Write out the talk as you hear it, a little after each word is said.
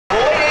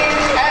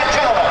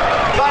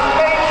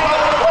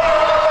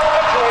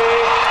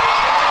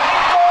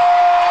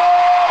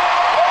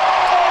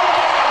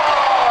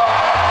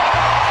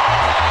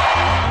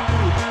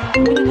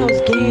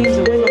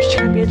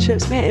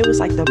championships, man, it was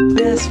like the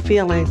best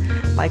feeling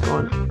like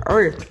on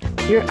earth.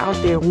 You're out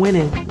there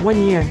winning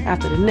one year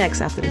after the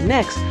next after the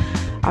next.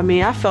 I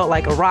mean, I felt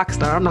like a rock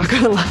star, I'm not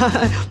gonna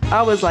lie.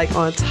 I was like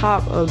on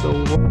top of the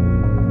world.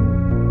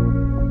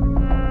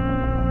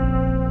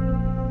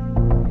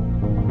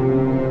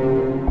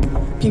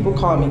 People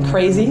call me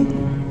crazy,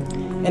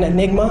 an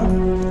enigma,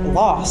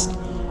 lost,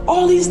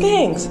 all these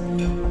things.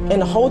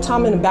 And the whole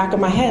time in the back of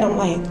my head, I'm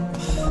like,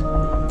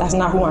 that's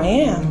not who I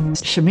am.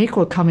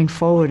 Chamique coming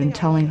forward and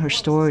telling her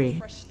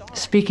story,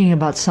 speaking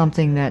about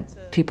something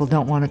that people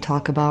don't want to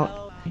talk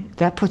about,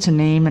 that puts a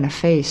name and a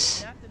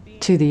face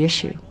to the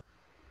issue.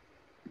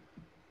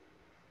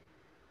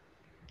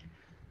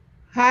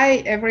 Hi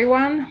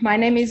everyone, my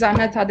name is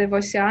Anna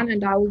Tadevosyan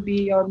and I will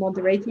be your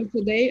moderator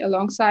today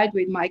alongside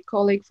with my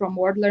colleague from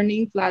World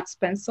Learning, Vlad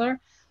Spencer.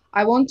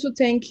 I want to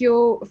thank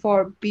you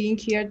for being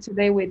here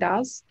today with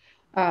us.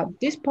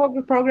 This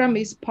program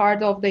is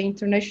part of the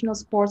International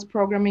Sports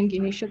Programming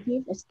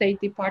Initiative, a State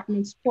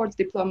Department Sports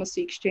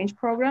Diplomacy Exchange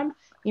Program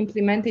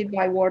implemented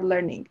by World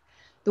Learning.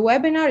 The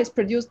webinar is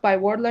produced by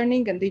World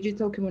Learning and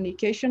Digital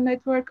Communication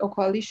Network, a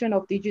coalition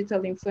of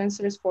digital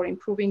influencers for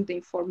improving the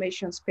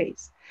information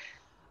space.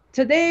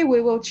 Today,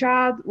 we will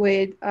chat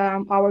with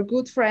our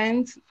good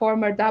friend,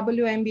 former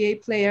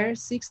WNBA player,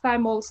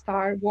 six-time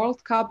All-Star,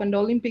 World Cup and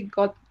Olympic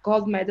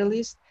gold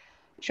medalist,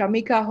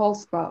 Chamique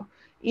Holdsclaw.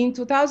 In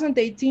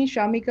 2018,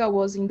 Chamique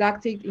was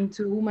inducted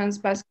into Women's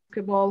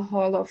Basketball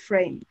Hall of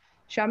Fame.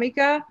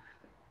 Chamique,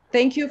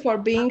 thank you for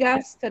being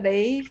us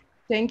today.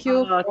 Thank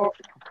you.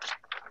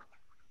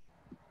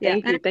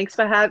 Thank you. Thanks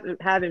for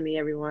having me,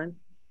 everyone.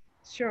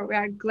 Sure, we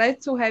are glad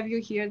to have you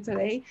here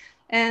today.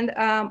 And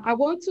I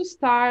want to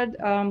start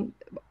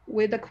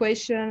with a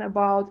question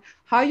about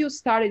how you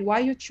started, why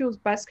you chose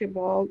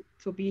basketball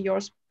to be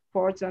your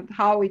sport and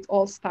how it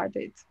all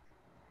started.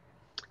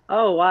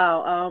 Oh,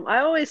 wow. I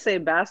always say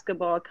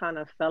basketball kind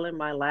of fell in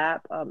my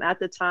lap. At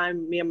the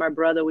time, me and my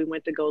brother, we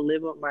went to go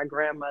live with my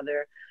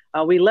grandmother.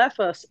 We left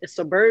a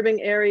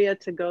suburban area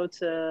to go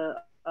to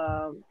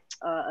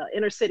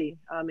inner city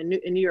in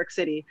New York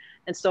City.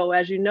 And so,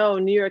 as you know,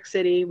 New York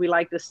City, we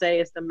like to say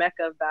it's the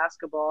Mecca of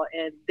basketball,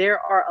 and there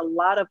are a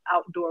lot of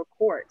outdoor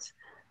courts.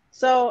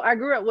 So I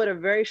grew up with a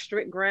very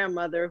strict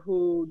grandmother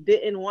who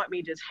didn't want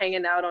me just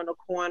hanging out on the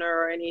corner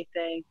or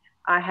anything.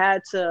 I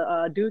had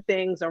to do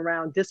things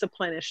around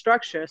discipline and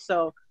structure.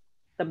 So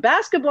the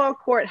basketball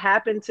court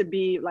happened to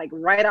be like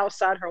right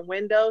outside her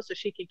window so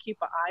she could keep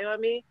an eye on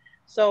me.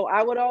 So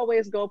I would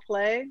always go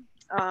play.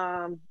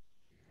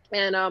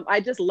 And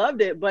I just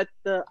loved it. But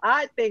the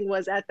odd thing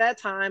was at that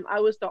time, I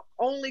was the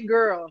only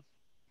girl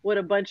with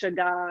a bunch of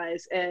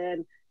guys.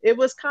 And it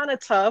was kind of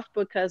tough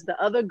because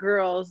the other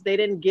girls, they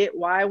didn't get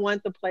why I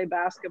wanted to play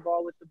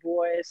basketball with the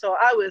boys. So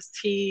I was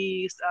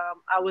teased,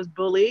 I was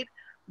bullied,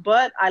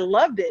 but I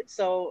loved it.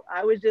 So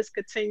I would just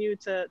continue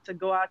to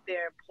go out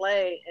there and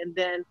play. And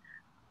then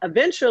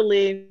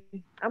eventually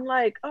I'm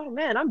like, oh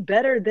man, I'm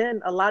better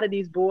than a lot of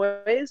these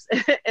boys.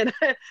 and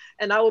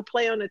I would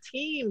play on the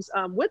teams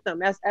with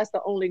them as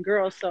the only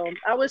girl. So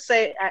I would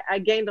say I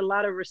gained a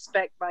lot of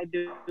respect by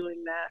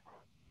doing that.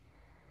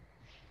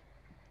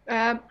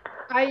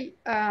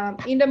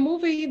 In the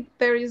movie,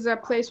 there is a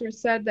place where it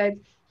said that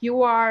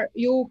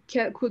you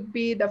could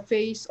be the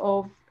face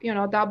of,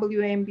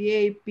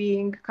 WNBA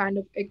being kind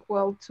of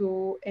equal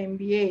to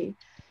NBA.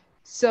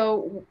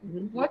 So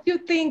what do you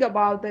think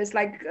about this?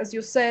 Like, as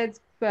you said,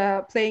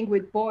 playing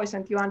with boys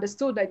and you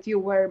understood that you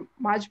were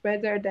much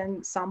better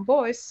than some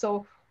boys.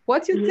 So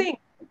what do you think?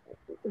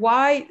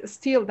 Why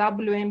still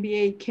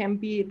WNBA can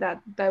be that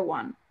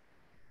one?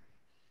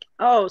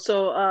 Oh,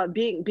 so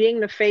being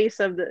the face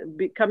of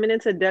coming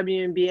into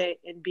WNBA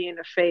and being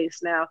the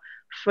face. Now,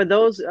 for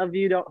those of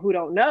you who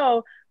don't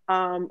know,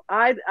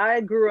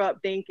 I grew up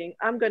thinking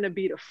I'm going to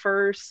be the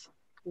first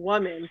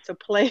woman to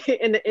play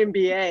in the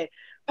NBA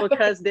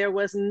because there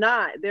was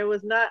not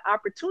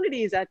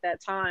opportunities at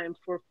that time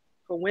for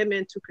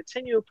women to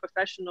continue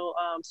professional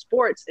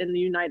sports in the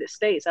United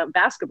States,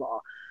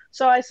 basketball.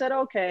 So I said,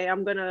 okay,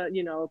 I'm going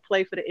to,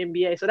 play for the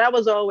NBA. So that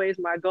was always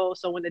my goal.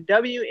 So when the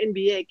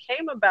WNBA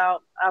came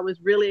about, I was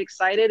really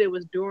excited. It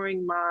was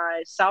during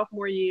my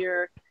sophomore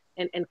year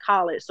in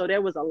college. So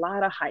there was a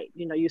lot of hype.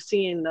 You're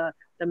seeing the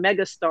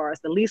mega stars,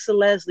 the Lisa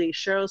Leslie,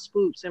 Cheryl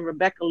Spooks, and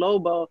Rebecca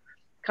Lobo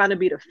kind of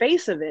be the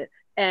face of it.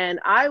 And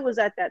I was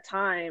at that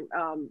time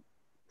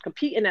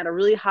competing at a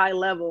really high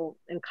level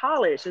in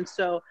college. And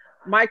so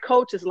my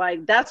coach is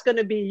like, that's going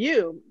to be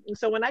you. And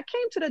so when I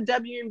came to the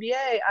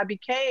WNBA, I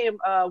became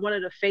one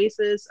of the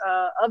faces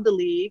of the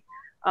league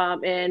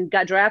and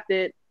got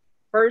drafted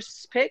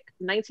first pick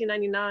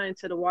 1999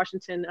 to the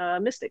Washington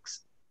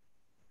Mystics.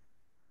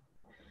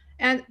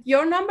 And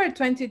your number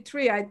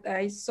 23,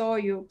 I saw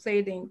you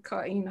played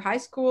in high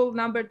school,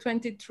 number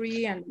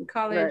 23, and in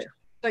college. Right.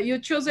 So you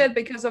chose it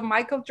because of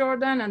Michael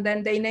Jordan, and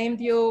then they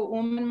named you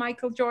Woman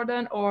Michael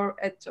Jordan, or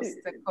it just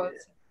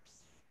because?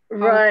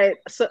 Right.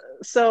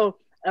 So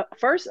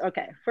first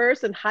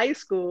in high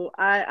school,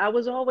 I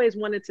was always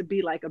wanted to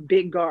be like a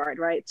big guard,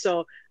 right?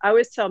 So I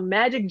always tell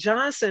Magic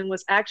Johnson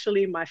was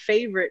actually my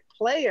favorite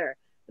player.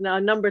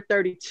 number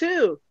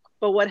 32.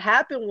 But what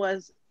happened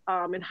was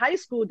in high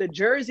school, the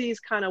jerseys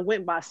kind of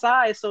went by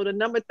size. So the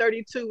number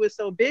 32 was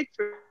so big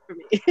for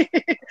me.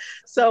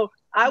 So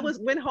I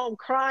went home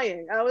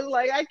crying. I was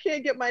like, I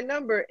can't get my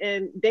number.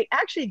 And they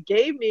actually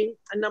gave me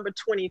a number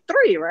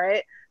 23,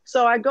 right?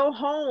 So I go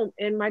home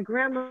and my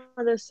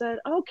grandmother said,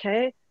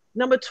 okay,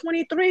 number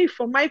 23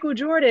 for Michael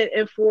Jordan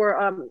and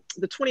for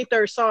the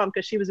 23rd Psalm,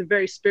 because she was a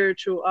very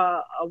spiritual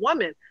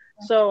woman.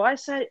 So I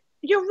said,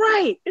 you're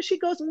right. And she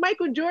goes,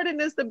 Michael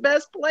Jordan is the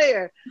best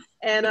player.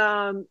 And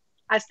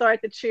I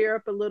started to cheer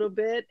up a little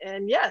bit.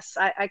 And yes,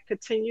 I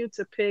continued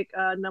to pick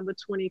number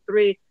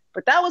 23.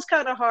 But that was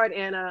kind of hard,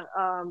 Anna,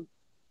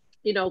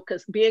 you know,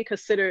 because being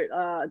considered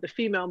the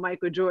female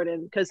Michael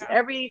Jordan, because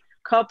every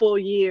couple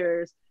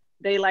years,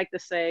 they like to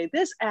say,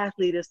 this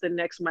athlete is the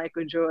next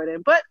Michael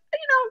Jordan. But,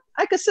 you know,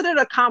 I consider it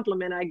a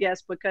compliment, I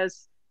guess,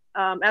 because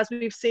as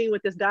we've seen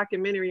with this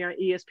documentary on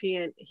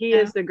ESPN, he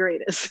is the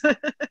greatest.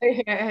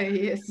 Yeah,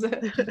 he is.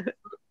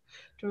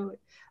 Truly.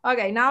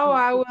 Okay, now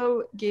I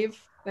will give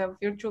the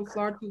virtual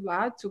floor to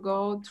Vlad to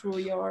go through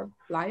your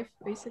life,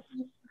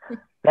 basically.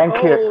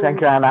 Thank you,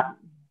 Anna.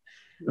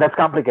 That's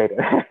complicated.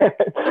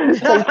 thank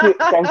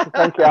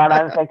you, Anna,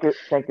 and thank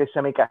you,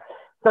 Chamique.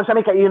 So,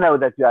 Chamique, you know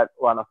that you are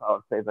one of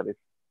our favorite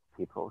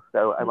people.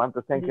 So I want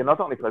to thank you not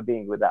only for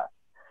being with us,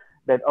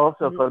 but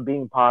also for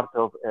being part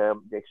of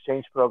the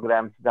exchange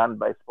programs done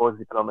by Sports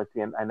Diplomacy.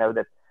 And I know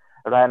that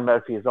Ryan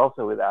Murphy is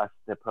also with us,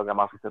 the program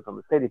officer from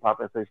the State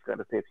Department, so he's going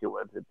to say a few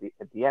words at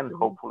the end,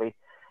 hopefully.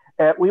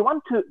 We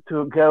want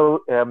to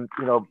go,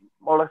 you know,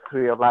 more or less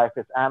through your life,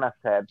 as Anna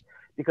said,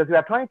 because we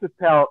are trying to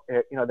tell,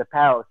 you know, the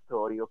power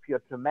story of your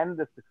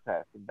tremendous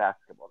success in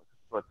basketball as a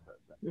sports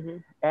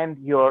person, and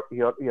your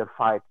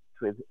fight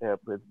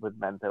with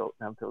mental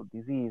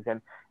disease,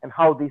 and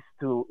how these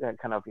two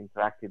kind of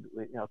interacted,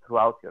 you know,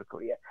 throughout your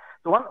career.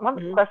 So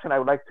one question I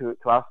would like to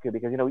ask you,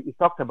 because, you know, you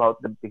talked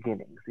about the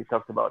beginnings, you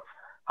talked about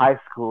high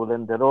school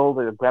and the role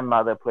that your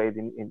grandmother played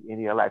in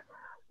your life.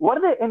 Were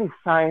there any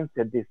signs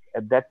at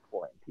that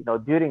point, you know,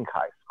 during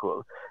high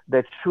school,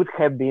 that should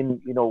have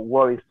been, you know,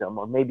 worrisome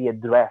or maybe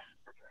addressed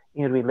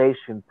in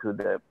relation to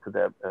the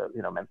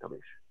you know, mental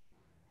issue?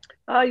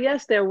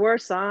 Yes, there were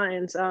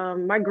signs.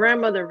 My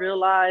grandmother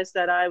realized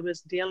that I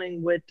was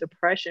dealing with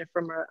depression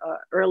from an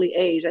early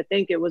age. I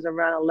think it was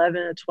around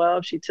 11 or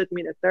 12. She took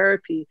me to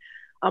therapy.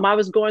 I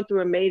was going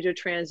through a major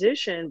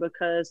transition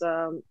because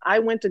I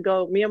went to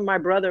go, me and my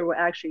brother were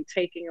actually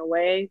taken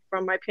away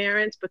from my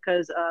parents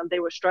because they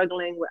were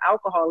struggling with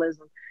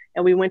alcoholism.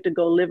 And we went to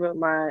go live with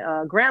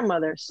my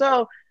grandmother.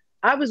 So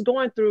I was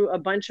going through a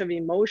bunch of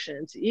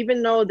emotions.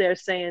 Even though they're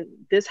saying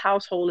this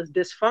household is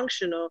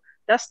dysfunctional,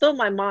 that's still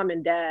my mom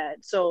and dad.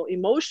 So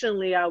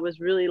emotionally, I was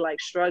really like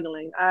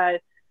struggling. I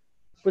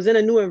was in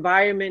a new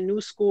environment,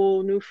 new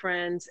school, new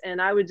friends,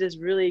 and I would just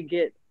really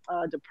get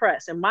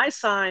depressed. And my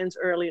signs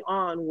early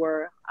on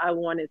were I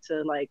wanted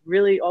to like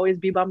really always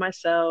be by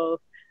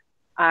myself.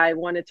 I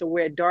wanted to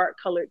wear dark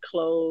colored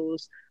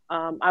clothes.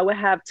 I would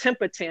have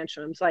temper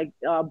tantrums, like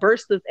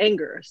bursts of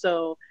anger.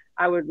 So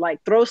I would like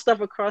throw stuff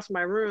across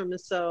my room.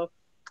 And so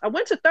I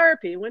went to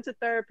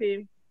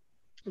therapy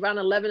around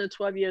 11 or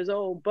 12 years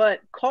old. But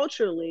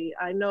culturally,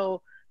 I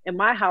know in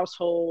my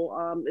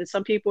household, and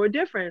some people are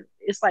different.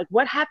 It's like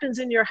what happens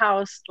in your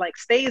house, like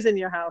stays in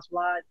your house,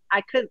 Vlad.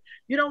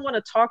 You don't want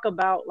to talk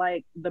about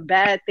like the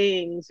bad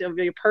things of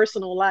your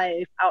personal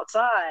life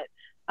outside.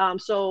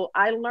 So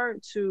I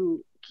learned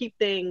to keep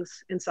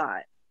things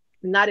inside,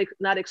 not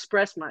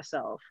express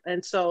myself.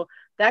 And so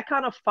that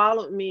kind of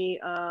followed me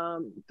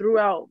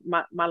throughout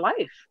my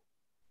life.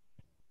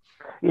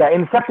 Yeah,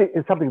 in fact,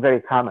 it's something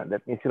very common.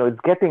 That means, you know, it's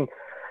getting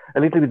a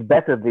little bit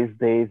better these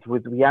days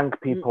with young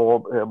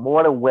people,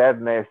 more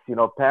awareness, you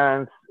know,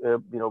 parents,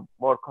 you know,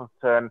 more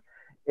concern.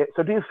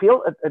 So do you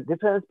feel a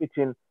difference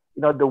between,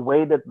 you know, the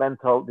way that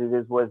mental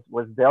disease was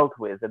dealt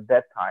with at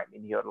that time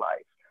in your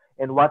life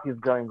and what is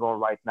going on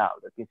right now?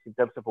 That is in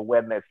terms of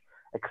awareness,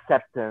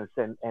 acceptance,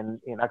 and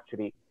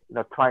actually, you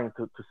know, trying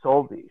to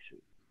solve the issue.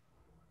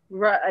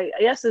 Right.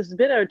 Yes, it's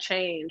been a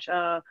change.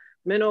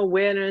 Mental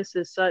awareness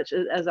is such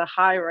as a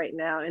high right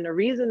now. And the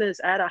reason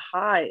it's at a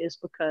high is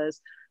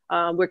because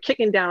we're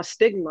kicking down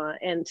stigma,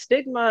 and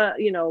stigma,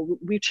 you know,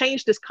 we've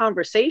changed this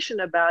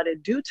conversation about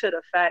it due to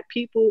the fact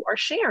people are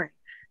sharing.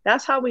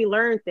 That's how we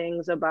learn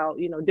things about,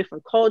 you know,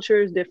 different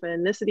cultures,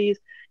 different ethnicities,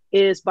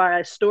 is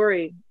by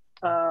story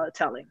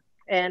telling.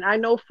 And I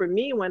know for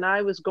me, when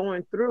I was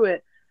going through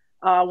it,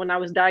 when I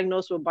was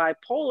diagnosed with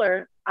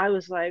bipolar, I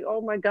was like,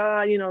 oh my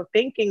God, you know,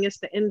 thinking it's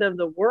the end of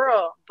the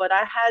world. But I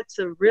had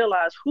to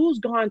realize who's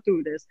gone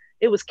through this.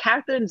 It was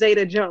Catherine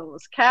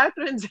Zeta-Jones.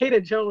 Catherine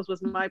Zeta-Jones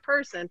was my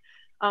person.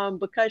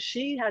 Because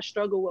she has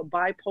struggled with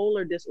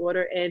bipolar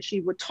disorder and she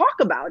would talk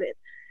about it.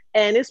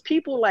 And it's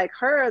people like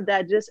her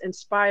that just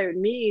inspired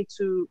me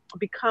to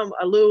become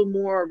a little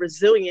more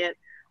resilient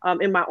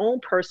in my own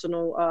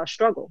personal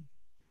struggle.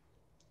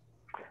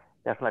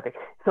 Definitely.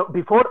 So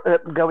before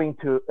going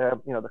to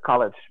you know, the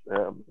college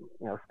you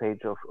know, stage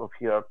of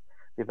your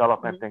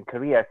development and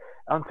career,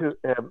 I want to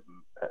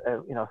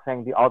you know,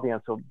 thank the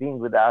audience for being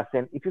with us.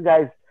 And if you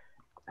guys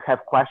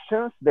have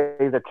questions, there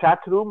is a chat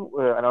room.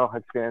 I don't know how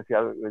experience you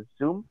have with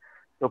Zoom.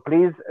 So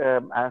please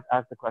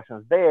ask the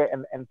questions there.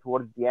 And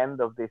towards the end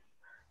of this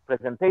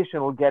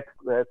presentation, we'll get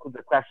the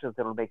questions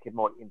that will make it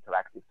more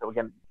interactive. So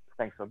again,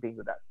 thanks for being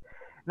with us.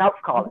 Now,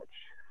 college.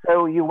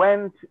 So you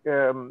went,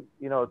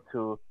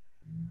 to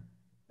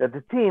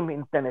the team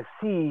in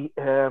Tennessee.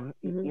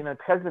 It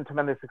has been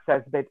tremendous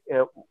success. But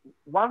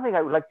one thing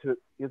I would like you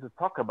to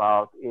talk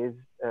about is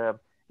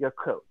your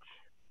coach,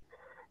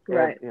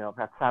 right?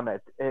 Pat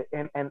Summit.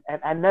 And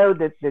I know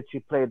that she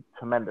played a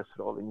tremendous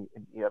role in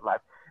your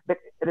life. But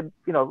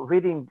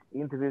reading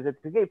interviews that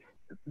you gave,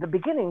 the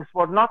beginnings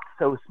were not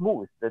so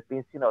smooth. That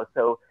means,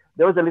 so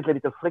there was a little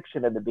bit of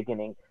friction at the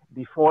beginning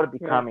before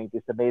becoming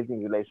this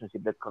amazing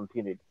relationship that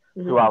continued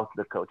throughout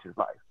the coach's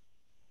life.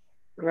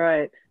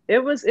 Right. It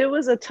was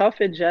a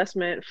tough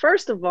adjustment.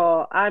 First of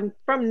all, I'm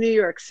from New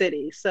York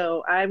City.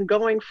 So I'm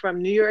going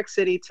from New York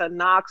City to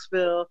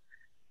Knoxville,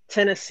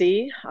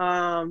 Tennessee.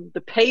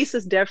 The pace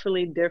is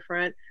definitely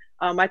different.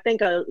 I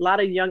think a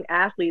lot of young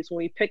athletes, when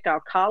we pick our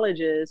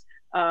colleges,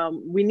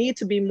 we need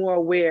to be more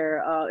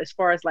aware as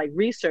far as like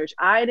research.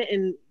 I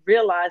didn't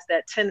realize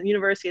that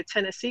University of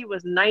Tennessee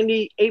was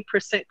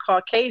 98%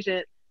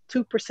 Caucasian,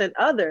 2%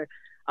 other.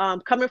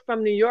 Coming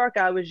from New York,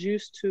 I was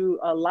used to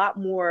a lot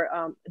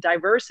more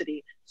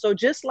diversity. So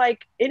just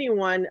like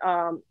anyone,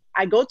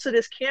 I go to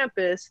this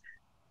campus.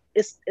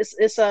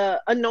 It's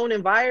a unknown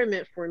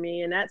environment for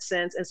me in that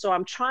sense, and so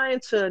I'm trying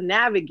to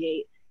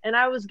navigate. And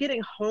I was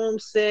getting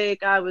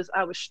homesick. I was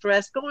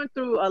stressed, going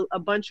through a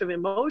bunch of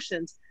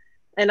emotions.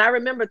 And I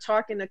remember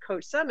talking to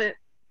Coach Summit,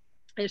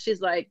 and she's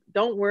like,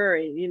 "Don't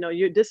worry,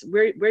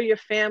 we're your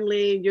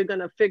family. You're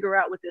gonna figure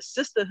out what this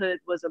sisterhood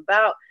was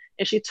about."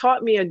 And she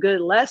taught me a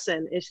good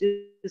lesson. And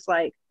she's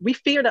like, "We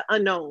fear the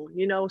unknown.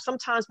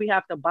 Sometimes we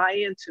have to buy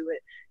into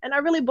it." And I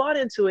really bought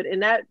into it.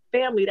 And that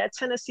family, that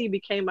Tennessee,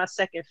 became my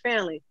second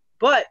family.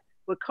 But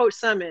with Coach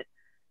Summit,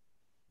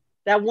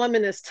 that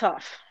woman is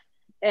tough.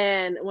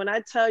 And when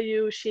I tell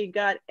you, she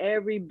got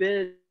every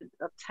bit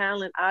of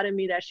talent out of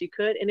me that she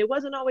could. And it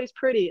wasn't always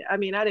pretty. I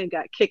mean, I didn't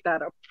got kicked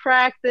out of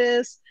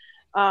practice,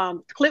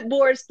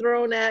 clipboards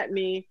thrown at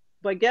me.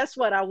 But guess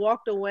what? I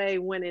walked away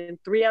winning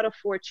 3 out of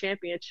 4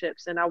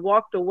 championships. And I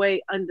walked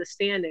away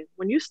understanding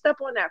when you step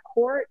on that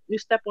court, you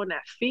step on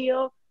that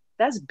field,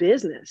 that's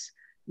business.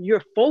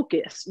 You're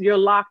focused. You're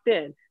locked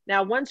in.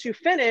 Now, once you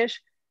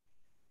finish,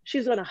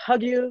 she's going to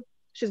hug you.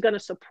 She's going to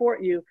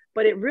support you.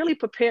 But it really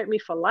prepared me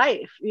for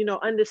life,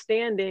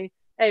 understanding,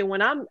 hey,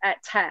 when I'm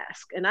at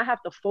task and I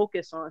have to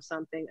focus on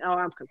something, or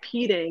I'm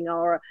competing,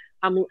 or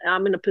I'm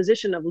in a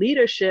position of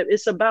leadership,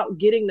 it's about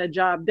getting the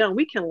job done.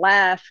 We can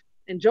laugh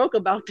and joke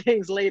about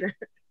things later.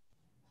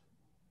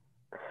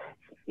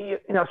 She's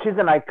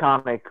an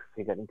iconic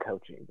figure in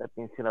coaching. That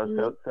means,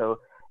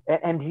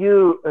 and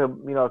you,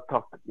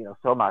 talked,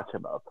 so much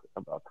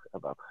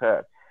about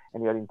her,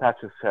 and you're in touch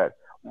with her.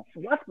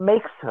 What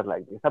makes her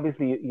like this?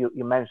 Obviously,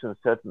 you mentioned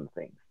certain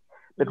things,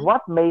 but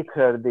what made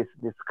her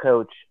this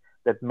coach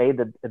that made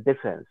a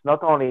difference,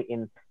 not only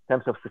in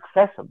terms of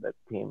success of that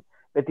team,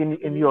 but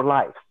in your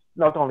life,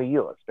 not only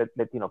yours, but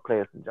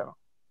players in general?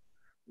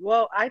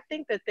 Well, I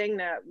think the thing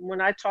that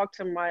when I talk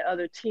to my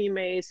other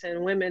teammates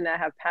and women that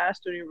have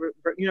passed through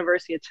the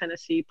University of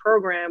Tennessee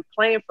program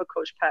playing for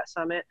Coach Pat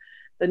Summit,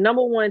 the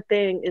number one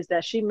thing is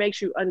that she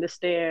makes you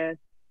understand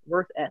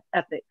work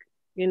ethic.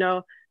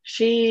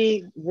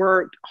 She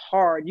worked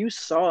hard. You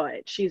saw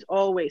it. She's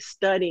always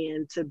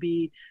studying to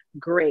be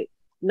great.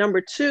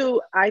 Number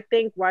 2, I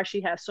think why she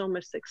has so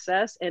much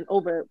success and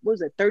over,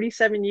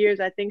 37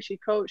 years, I think she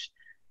coached,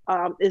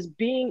 is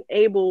being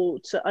able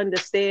to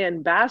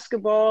understand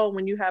basketball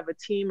when you have a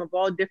team of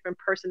all different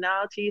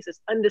personalities.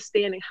 It's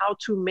understanding how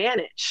to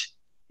manage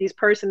these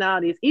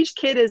personalities. Each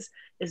kid is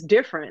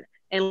different,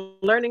 and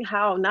learning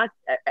how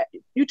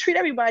you treat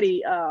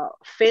everybody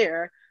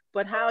fair,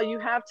 but how you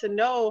have to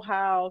know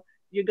how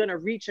you're going to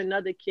reach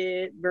another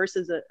kid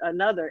versus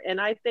another. And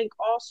I think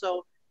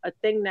also a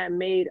thing that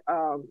made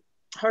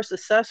her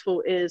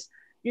successful is,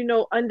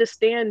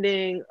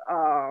 understanding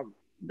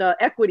the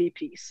equity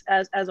piece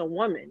as a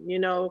woman.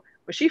 When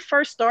she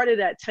first started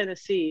at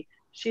Tennessee,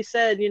 she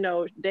said,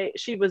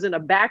 she was in a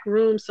back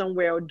room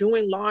somewhere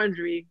doing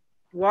laundry,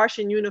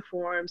 washing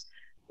uniforms.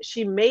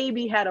 She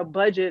maybe had a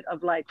budget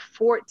of like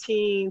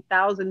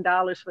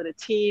 $14,000 for the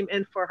team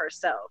and for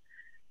herself.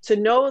 To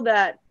know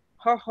that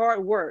her hard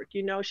work,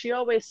 she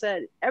always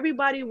said,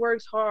 everybody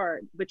works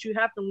hard, but you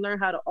have to learn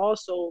how to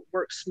also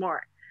work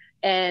smart.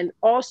 And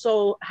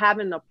also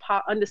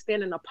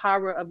understanding the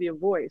power of your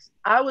voice.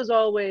 I was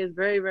always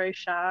very, very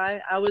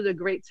shy. I was a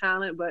great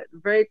talent, but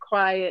very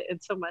quiet and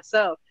to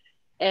myself.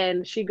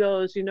 And she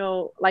goes,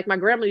 like my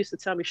grandma used to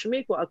tell me,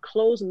 Chamique, a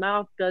closed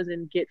mouth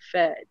doesn't get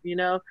fed.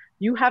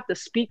 You have to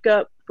speak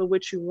up for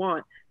what you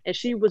want. And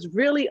she was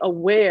really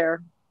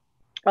aware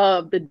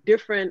of the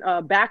different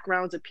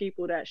backgrounds of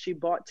people that she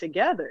brought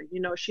together.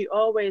 She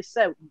always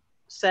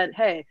said,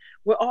 hey,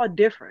 we're all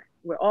different.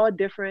 We're all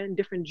different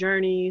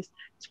journeys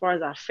as far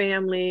as our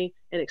family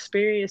and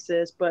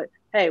experiences. But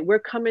hey, we're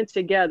coming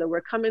together. We're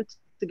coming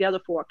together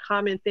for a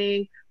common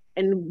thing,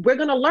 and we're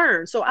going to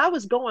learn. So I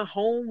was going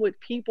home with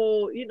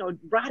people, you know,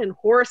 riding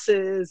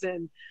horses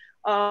and,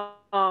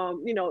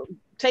 you know,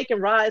 taking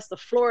rides to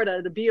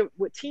Florida to be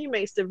with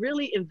teammates to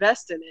really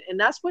invest in it. And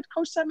that's what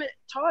Coach Summit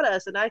taught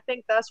us. And I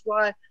think that's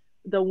why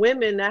the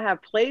women that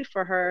have played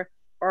for her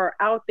are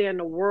out there in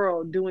the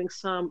world doing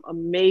some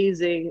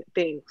amazing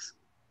things.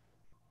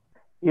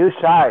 You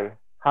shy,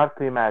 hard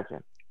to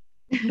imagine.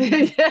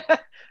 Yeah,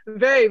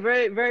 very,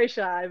 very, very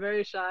shy,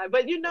 very shy.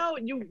 But you know,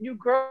 you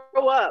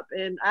grow up,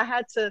 and I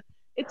had to.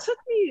 It took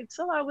me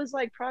till I was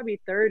like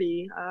probably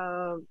 30,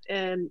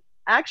 and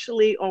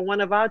actually on one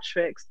of our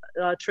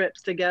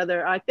trips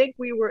together, I think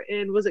we were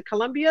in, was it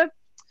Colombia?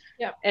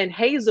 Yeah. And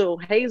Hazel,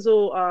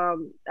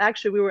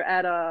 actually we were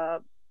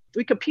at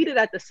we competed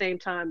at the same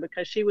time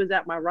because she was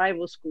at my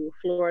rival school,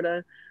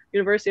 Florida,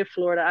 University of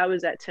Florida. I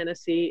was at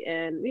Tennessee,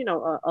 and you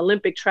know,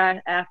 Olympic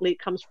track athlete,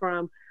 comes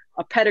from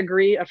a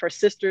pedigree of her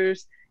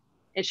sisters.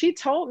 And she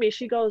told me,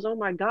 she goes, "Oh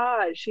my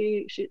God,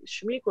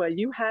 Chamique,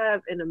 you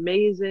have an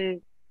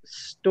amazing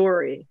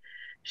story."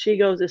 She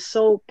goes, "It's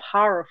so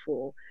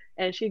powerful."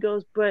 And she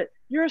goes, "But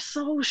you're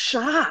so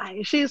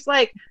shy." She's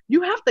like,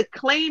 "You have to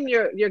claim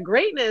your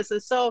greatness."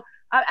 And so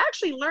I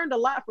actually learned a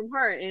lot from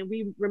her, and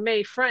we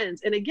remained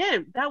friends. And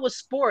again, that was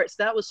sports.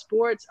 That was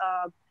sports.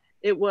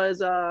 It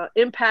was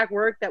impact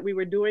work that we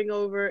were doing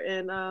over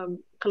in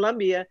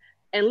Colombia.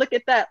 And look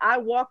at that. I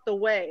walked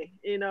away,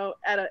 you know,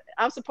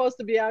 I'm supposed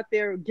to be out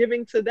there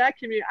giving to that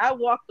community. I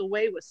walked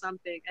away with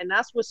something. And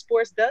that's what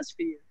sports does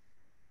for you.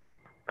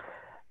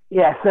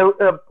 Yeah, so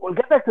we'll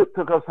get back to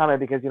Coach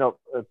Summit because, you know,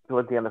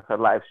 towards the end of her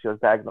life, she was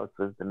diagnosed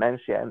with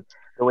dementia, and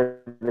the way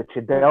that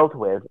she dealt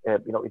with,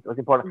 you know, it was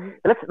important. Mm-hmm.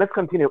 But let's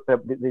continue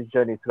this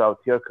journey throughout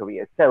your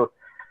career. So,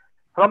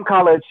 from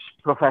college,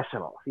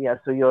 professionals. Yeah,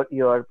 so you're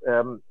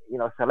you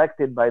know,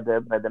 selected by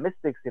the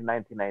Mystics in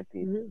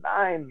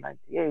 1999,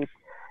 98.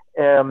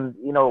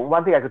 You know,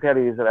 one thing I could tell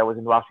you is that I was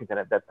in Washington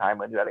at that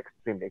time, and we were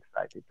extremely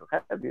excited to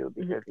have you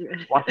because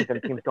Washington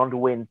teams don't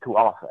win too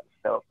often.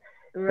 So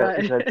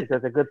Right. so it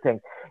was a good thing.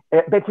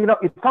 But, you know,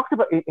 you talked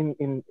about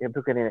in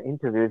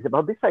interviews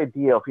about this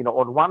idea of, you know,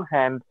 on one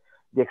hand,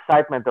 the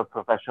excitement of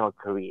professional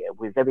career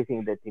with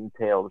everything that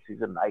entails,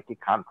 is a Nike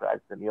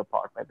contracts and your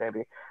apartment,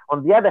 everything.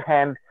 On the other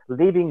hand,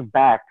 leaving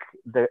back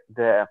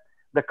the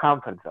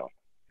comfort zone,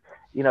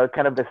 you know,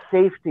 kind of the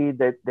safety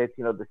that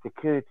you know, the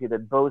security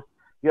that both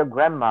your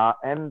grandma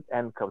and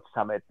Coach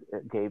Summit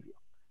gave you.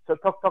 So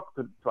talk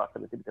to us a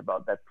little bit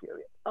about that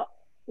period.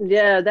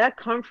 Yeah, that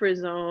comfort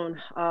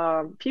zone,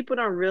 people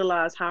don't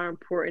realize how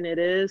important it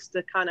is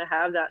to kind of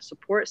have that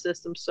support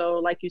system. So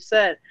like you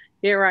said,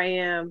 here I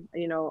am,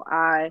 you know,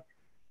 I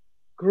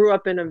grew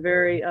up in a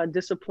very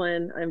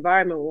disciplined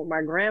environment with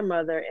my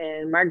grandmother,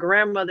 and my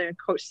grandmother and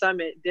Coach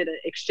Summit did an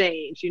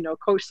exchange. You know,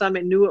 Coach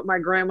Summit knew what my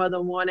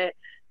grandmother wanted.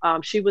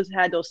 She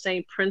had those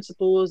same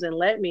principles and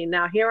led me.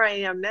 Now here I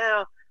am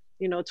now,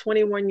 you know,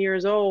 21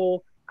 years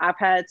old. I've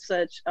had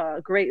such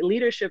great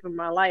leadership in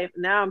my life.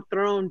 Now I'm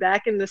thrown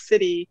back in the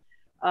city,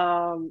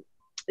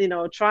 you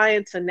know,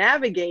 trying to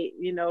navigate,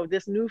 you know,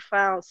 this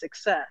newfound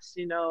success,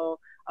 you know,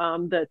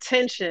 the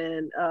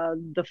attention,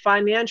 the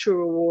financial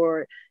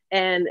reward.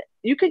 And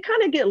you can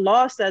kind of get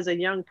lost as a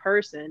young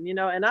person, you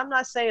know, and I'm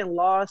not saying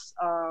lost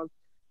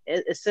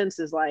in a sense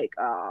is like,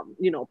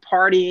 you know,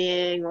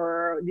 partying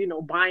or, you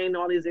know, buying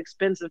all these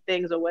expensive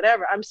things or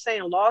whatever. I'm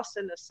saying lost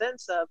in the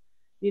sense of,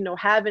 you know,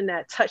 having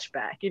that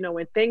touchback, you know,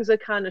 when things are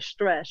kind of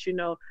stressed, you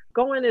know,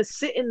 going and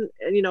sitting,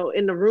 you know,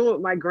 in the room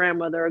with my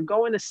grandmother or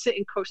going to sit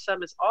in Coach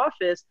Summit's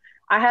office.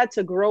 I had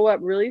to grow up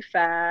really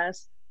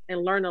fast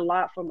and learn a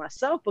lot for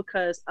myself,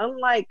 because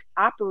unlike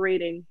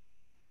operating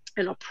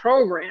in a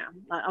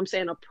program, I'm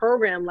saying a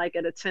program like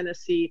at a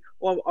Tennessee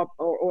or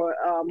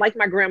like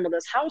my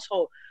grandmother's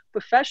household,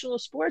 professional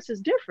sports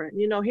is different.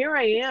 You know, here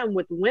I am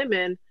with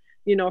women,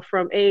 you know,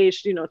 from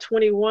age, you know,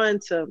 21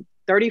 to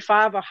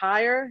 35 or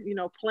higher, you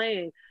know,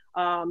 playing.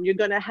 You're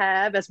going to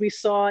have, as we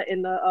saw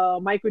in the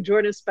Michael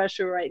Jordan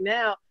special right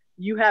now,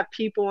 you have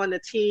people on the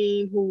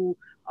team who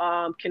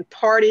can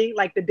party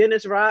like the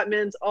Dennis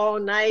Rodmans all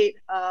night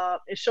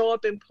and show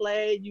up and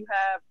play. You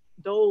have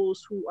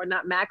those who are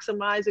not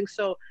maximizing.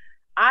 So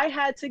I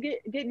had to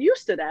get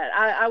used to that.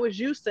 I was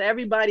used to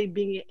everybody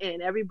being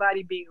in,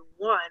 everybody being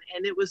one,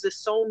 and it was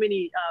just so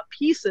many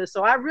pieces.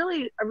 So I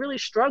really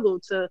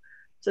struggled to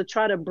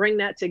try to bring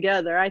that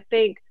together. I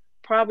think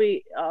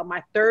probably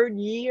my third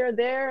year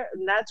there,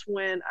 and that's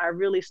when I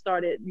really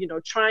started, you know,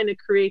 trying to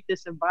create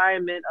this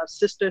environment of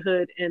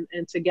sisterhood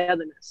and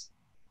togetherness.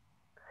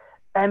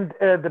 And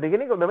the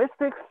beginning of the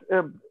Mystics,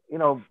 you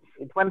know,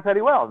 it went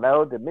very well.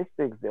 Now the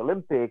Mystics, the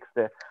Olympics,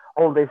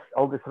 all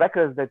these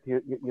records that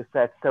you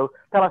set. So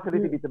tell us a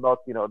little bit about,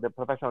 you know, the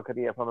professional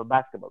career from a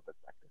basketball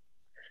perspective.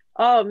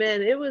 Oh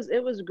man, it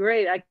was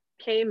great. I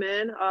came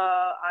in,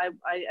 I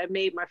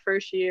made my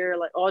first year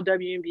like all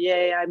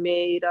WNBA. I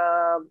made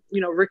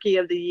you know, Rookie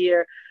of the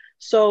Year.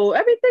 So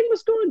everything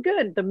was going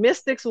good. The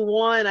Mystics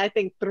won, I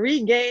think,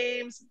 3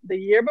 games the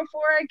year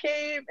before I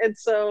came, and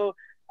so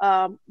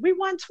we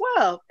won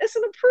 12. It's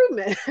an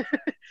improvement.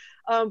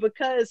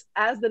 because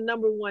as the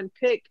number one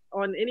pick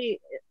on any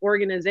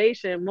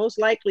organization, most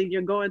likely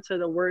you're going to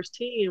the worst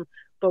team.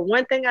 But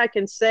one thing I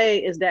can say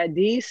is that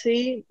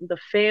DC, the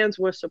fans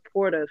were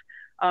supportive.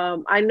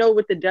 I know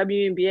with the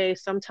WNBA,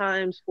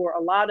 sometimes for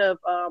a lot of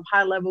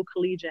high-level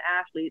collegiate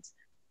athletes,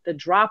 the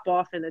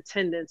drop-off in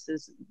attendance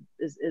is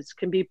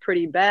can be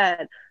pretty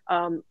bad.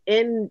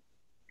 In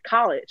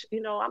college,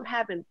 I'm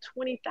having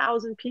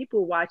 20,000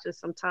 people watch us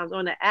sometimes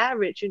on the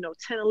average,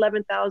 10,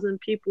 11,000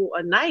 people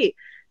a night.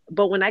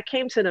 But when I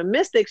came to the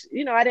Mystics,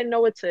 I didn't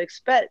know what to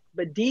expect.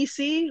 But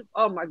DC,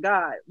 oh my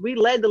God, we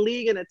led the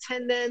league in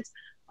attendance.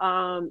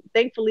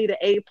 Thankfully to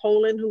A.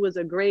 Poland, who was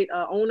a great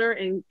owner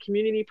and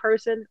community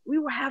person, we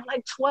would have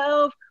like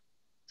 12,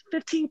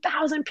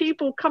 15,000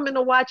 people coming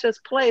to watch us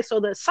play. So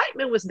the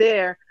excitement was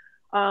there.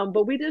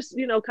 But we just,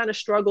 kind of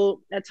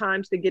struggled at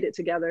times to get it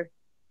together.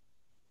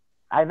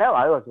 I know,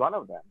 I was one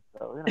of them.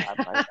 So,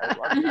 I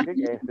watched the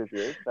games with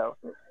you. So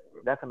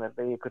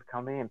definitely you could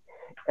come in.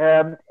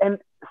 And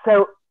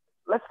so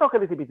let's talk a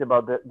little bit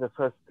about the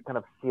first kind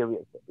of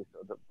serious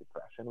episode of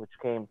depression, which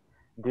came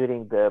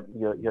during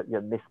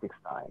your Mystics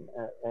time.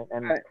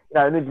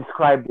 And you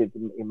described it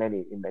in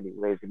many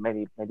ways, in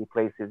many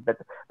places. But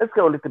let's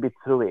go a little bit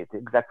through it,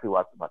 exactly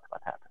what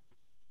happened.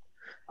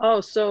 Oh,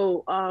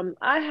 so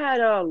I had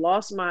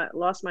lost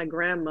my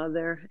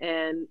grandmother,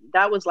 and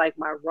that was like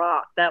my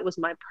rock. That was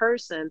my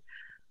person,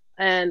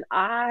 and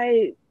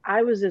I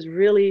was just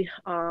really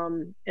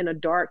in a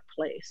dark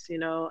place.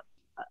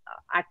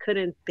 I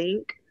couldn't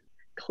think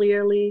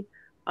clearly.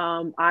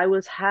 I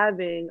was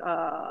having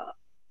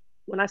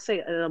when I say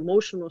an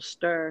emotional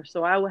stir,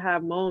 so I would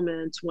have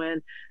moments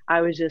when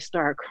I would just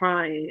start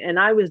crying, and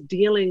I was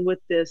dealing with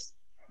this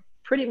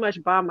pretty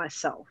much by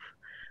myself.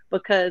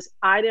 Because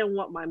I didn't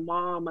want my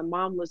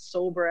mom was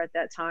sober at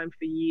that time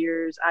for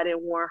years. I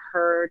didn't want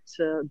her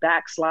to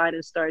backslide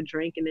and start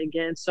drinking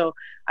again. So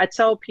I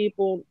tell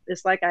people,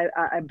 it's like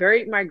I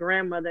buried my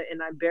grandmother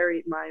and I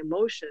buried my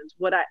emotions.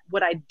 What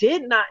I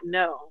did not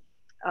know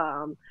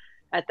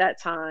at that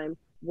time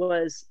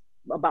was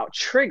about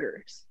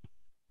triggers.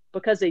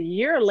 Because a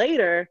year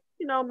later,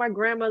 my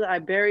grandmother, I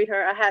buried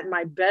her. I had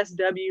my best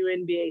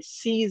WNBA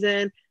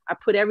season. I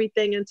put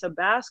everything into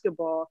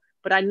basketball.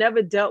 But I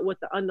never dealt with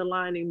the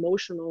underlying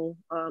emotional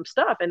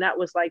stuff. And that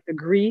was like the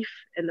grief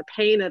and the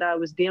pain that I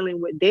was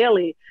dealing with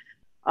daily.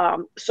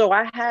 So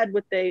I had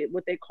what they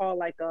call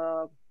like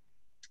a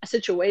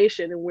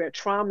situation where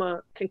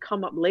trauma can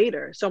come up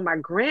later. So my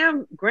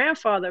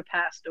grandfather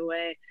passed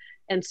away.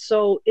 And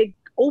so it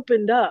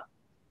opened up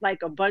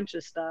like a bunch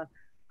of stuff.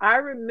 I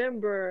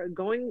remember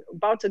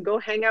about to go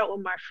hang out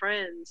with my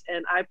friends,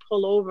 and I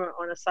pull over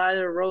on the side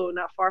of the road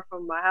not far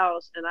from my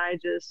house, and I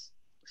just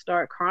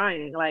start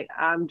crying. Like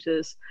I'm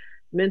just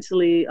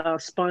mentally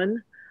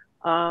spun.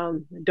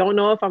 Don't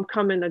know if I'm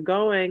coming or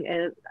going.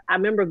 And I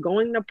remember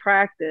going to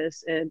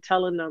practice and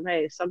telling them,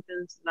 hey,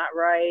 something's not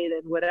right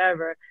and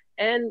whatever.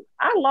 And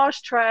I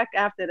lost track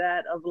after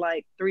that of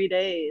like 3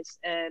 days.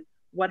 And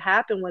what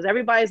happened was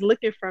everybody's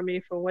looking for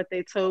me for what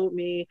they told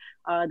me.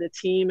 The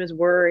team is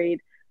worried.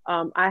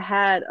 I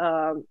had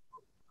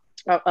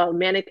a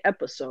manic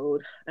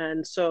episode,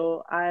 and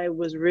so I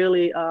was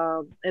really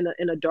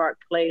in a dark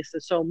place.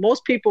 And so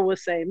most people would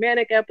say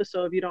manic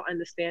episode, if you don't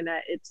understand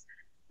that, it's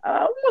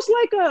almost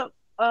like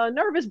a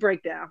nervous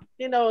breakdown,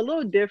 a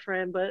little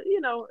different, but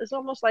it's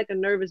almost like a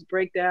nervous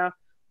breakdown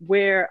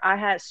where I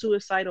had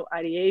suicidal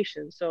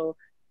ideation. So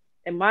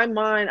in my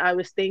mind, I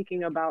was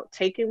thinking about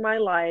taking my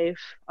life.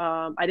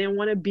 I didn't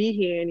want to be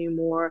here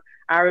anymore.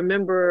 I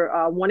remember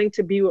wanting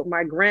to be with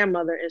my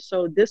grandmother. And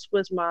so this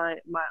was my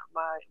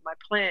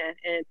plan.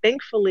 And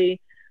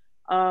thankfully,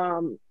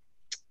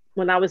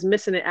 when I was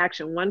missing in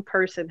action, one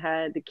person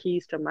had the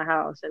keys to my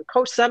house. And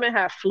Coach Summit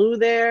had flew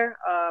there.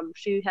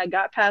 She had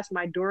got past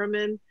my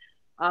doorman.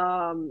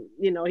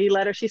 He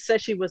let her, she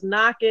said she was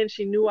knocking.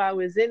 She knew I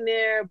was in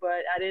there,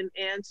 but I didn't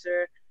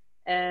answer.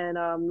 And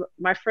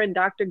my friend,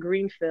 Dr.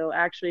 Greenfield,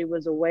 actually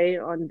was away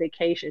on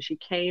vacation. She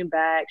came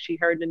back, she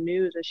heard the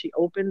news, and she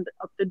opened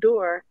up the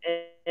door.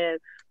 And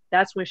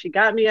that's when she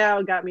got me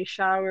out, got me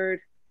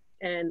showered,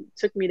 and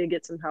took me to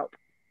get some help.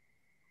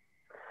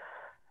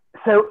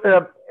 So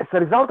as a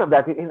result of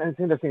that, it's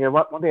interesting,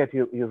 one thing that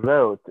you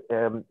wrote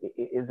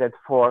is that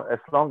for as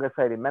long as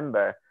I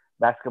remember,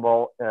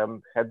 basketball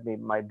had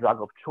been my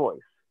drug of choice.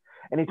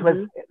 And it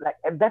was like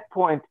at that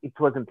point, it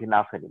wasn't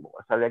enough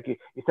anymore. So like you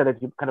said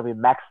that you kind of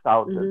maxed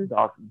out the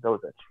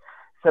dosage.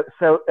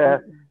 So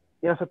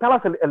tell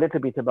us a little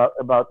bit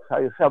about how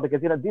you felt,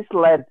 because this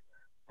led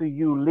to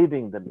you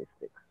leaving the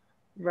Mystics.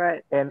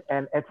 Right. And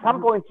at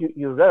some point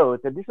you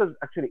wrote, and this was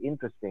actually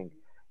interesting,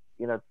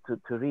 to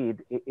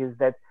read, is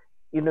that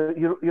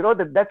you wrote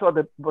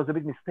that was a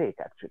big mistake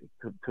actually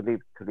to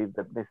leave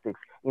the Mystics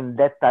in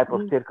that type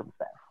of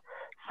circumstance.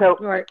 So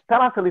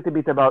tell us a little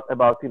bit about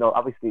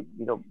obviously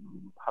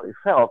how you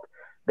felt,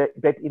 that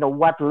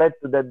what led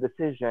to that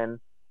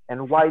decision,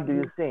 and why do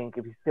you think,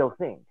 if you still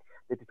think,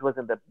 that it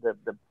wasn't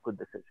the good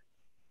decision?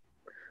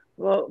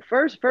 Well,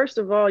 first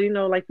of all,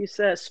 like you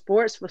said,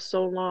 sports for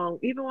so long,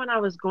 even when I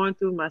was going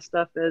through my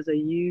stuff as a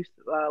youth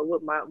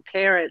with my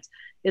parents,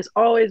 it's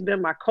always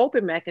been my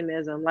coping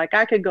mechanism. Like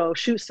I could go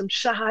shoot some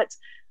shots.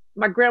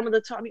 My grandmother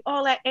taught me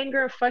all that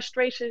anger and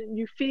frustration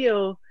you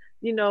feel,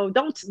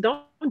 don't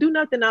do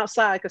nothing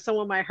outside because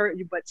someone might hurt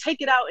you, but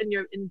take it out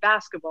in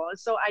basketball. And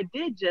so I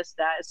did just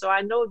that. So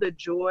I know the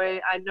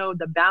joy, I know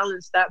the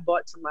balance that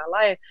brought to my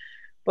life.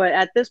 But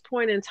at this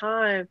point in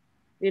time,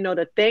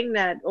 the thing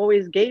that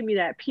always gave me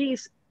that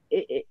peace,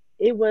 it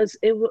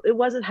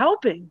wasn't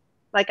helping.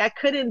 Like I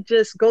couldn't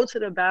just go to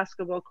the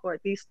basketball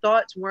court. These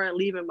thoughts weren't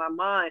leaving my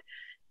mind.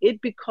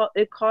 It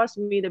caused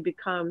me to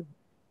become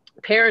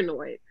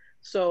paranoid.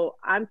 So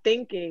I'm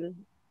thinking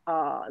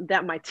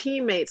that my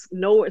teammates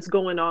know what's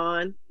going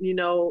on,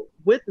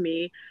 with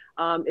me.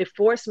 It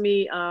forced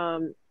me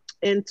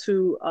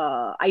into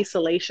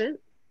isolation.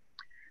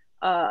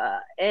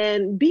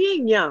 And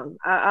being young,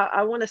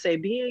 I want to say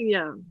being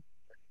young,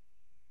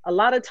 a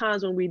lot of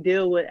times when we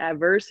deal with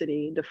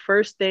adversity, the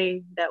first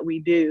thing that we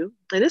do,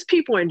 and it's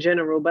people in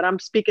general, but I'm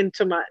speaking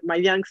to my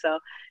young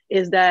self,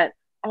 is that,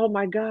 oh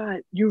my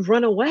God, you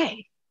run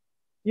away.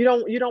 You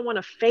don't want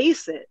to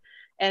face it.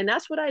 And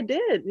that's what I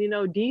did.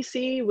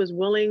 DC was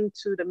willing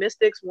to, the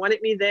Mystics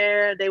wanted me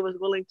there. They was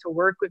willing to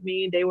work with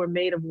me. They were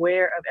made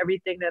aware of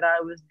everything that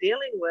I was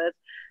dealing with.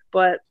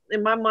 But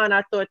in my mind,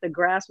 I thought the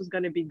grass was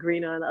going to be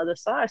greener on the other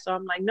side. So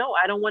I'm like, no,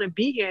 I don't want to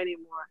be here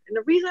anymore. And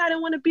the reason I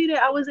didn't want to be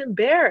there, I was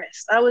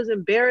embarrassed. I was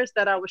embarrassed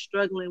that I was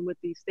struggling with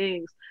these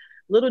things.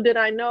 Little did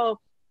I know,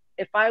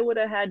 if I would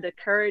have had the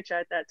courage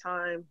at that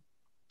time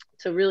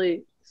to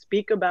really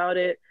speak about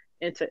it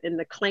and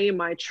to claim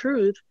my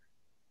truth,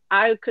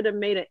 I could have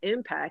made an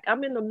impact.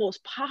 I'm in the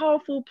most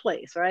powerful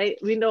place, right?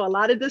 We know a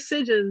lot of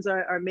decisions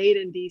are made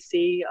in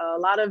DC. A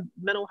lot of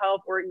mental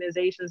health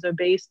organizations are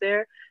based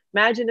there.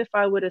 Imagine if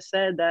I would have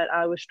said that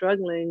I was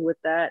struggling with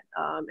that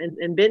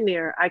and been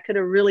there. I could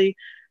have really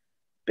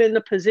been in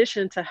a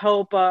position to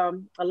help a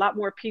lot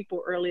more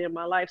people early in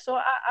my life. So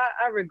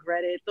I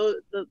regret it.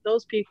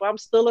 Those people, I'm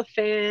still a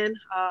fan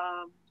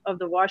of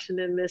the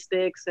Washington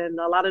Mystics, and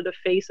a lot of the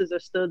faces are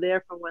still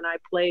there from when I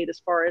played,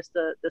 as far as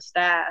the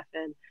staff,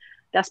 and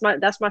that's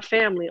my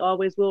family,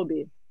 always will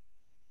be.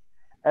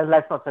 And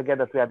let's not forget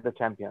that we are the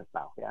champions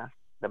now, yeah,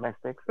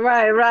 domestics.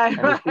 Right,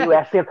 And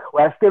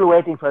we're still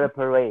waiting for the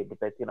parade,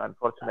 but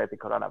unfortunately,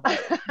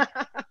 coronavirus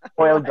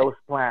spoiled those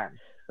plans.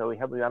 So we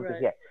have to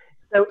hear.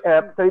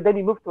 So then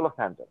you moved to Los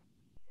Angeles,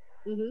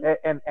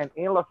 and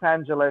in Los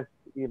Angeles,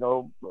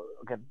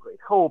 again, great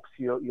hopes.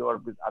 You're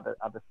with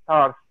other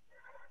stars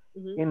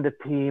in the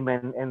team,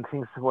 and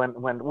things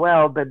went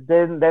well. But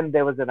then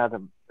there was another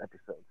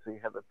episode. So you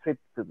have a trip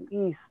to the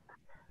east.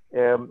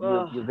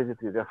 You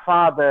visit with your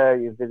father.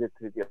 You visit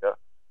with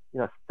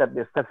your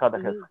stepfather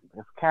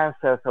has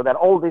cancer. So that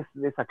all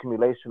this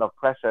accumulation of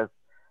pressures,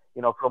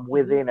 from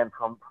within and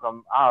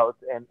from out,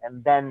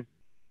 and then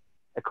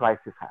a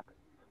crisis happens.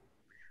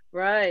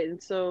 Right.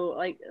 And so,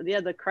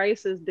 the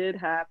crisis did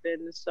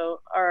happen.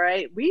 So, all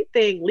right, we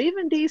think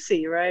leaving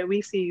DC, right?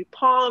 We see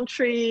palm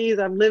trees.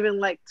 I'm living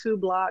like 2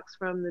 blocks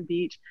from the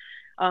beach.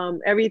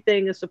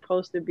 Everything is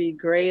supposed to be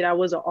great. I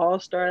was an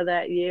all-star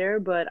that year,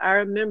 but I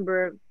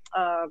remember,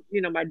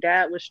 my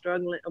dad was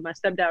struggling, or my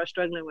stepdad was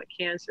struggling with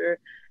cancer.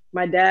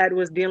 My dad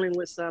was dealing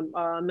with some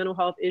mental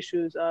health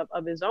issues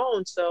of his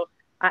own. So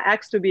I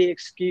asked to be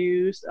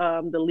excused.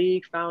 The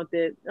league found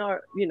it,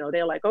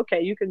 they're like,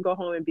 okay, you can go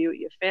home and be with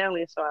your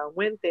family. So I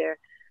went there.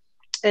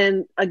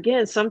 And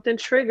again, something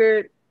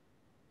triggered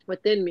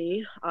within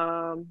me.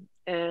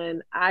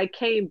 And I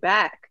came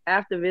back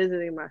after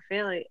visiting my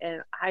family,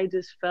 and I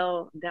just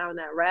fell down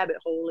that rabbit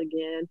hole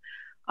again.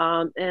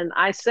 And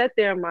I sat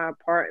there in my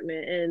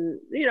apartment, and,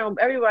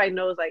 everybody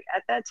knows, like,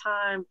 at that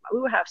time, we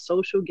would have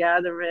social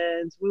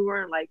gatherings. We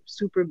weren't like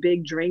super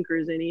big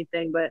drinkers or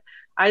anything, but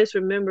I just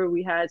remember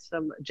we had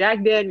some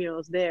Jack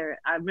Daniels there.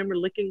 I remember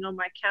looking on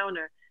my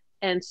counter.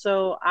 And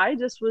so I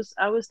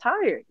was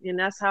tired. And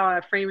that's how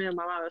I framed it in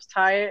my mind. I was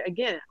tired.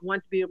 Again, I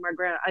wanted to be with my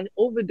grandma. I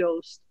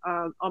overdosed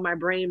on my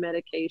brain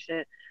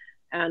medication,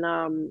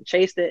 and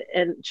chased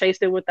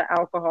it with the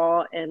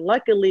alcohol. And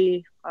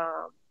luckily,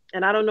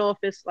 and I don't know if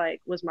it's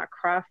was my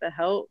cry for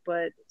help,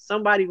 but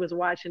somebody was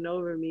watching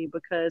over me,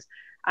 because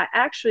I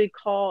actually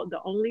called the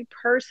only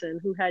person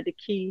who had the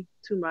key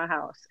to my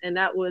house. And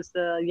that was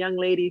the young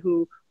lady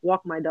who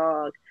walked my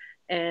dog.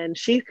 And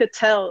she could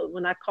tell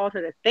when I called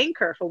her to thank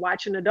her for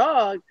watching the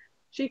dog.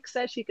 She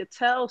said she could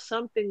tell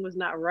something was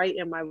not right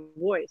in my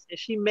voice. And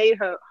she made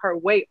her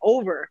way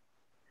over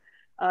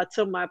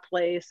to my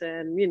place.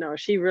 And,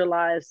 she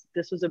realized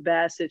this was a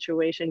bad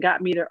situation,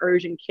 got me to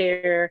urgent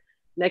care.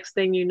 Next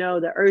thing you know,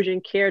 the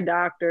urgent care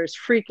doctor is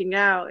freaking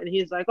out. And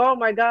he's like, oh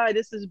my God,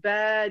 this is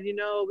bad.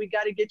 We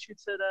got to get you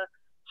to the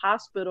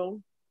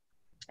hospital.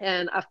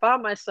 And I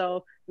found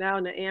myself now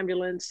in the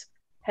ambulance,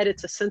 headed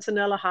to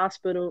Centinela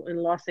Hospital in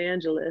Los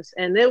Angeles.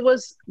 And it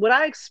was, what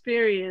I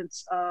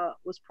experienced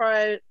was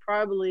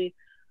probably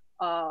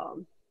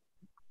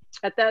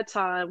at that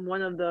time,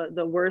 one of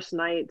the worst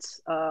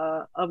nights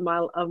of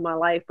my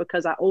life,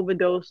 because I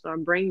overdosed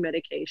on brain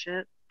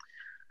medication.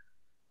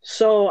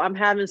 So I'm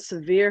having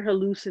severe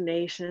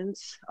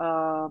hallucinations.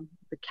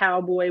 The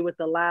cowboy with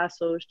the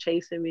lasso is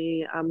chasing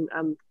me.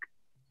 I'm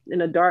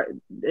in a dark,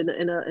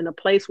 in a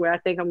place where I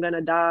think I'm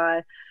gonna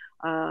die.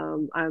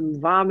 I'm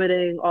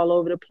vomiting all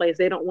over the place.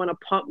 They don't want to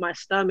pump my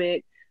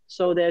stomach,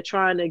 so they're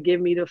trying to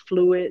give me the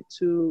fluid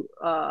to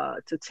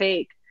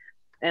take.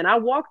 And I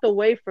walked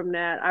away from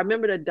that. I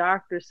remember the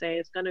doctor saying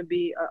it's going to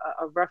be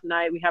a rough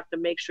night. We have to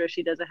make sure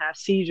she doesn't have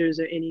seizures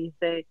or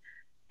anything.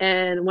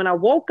 And when I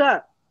woke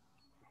up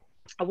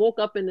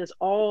in this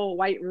all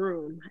white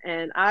room,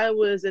 and I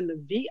was in the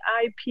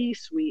VIP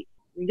suite.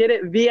 You get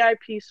it?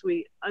 VIP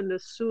suite under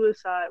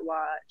suicide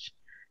watch.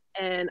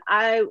 And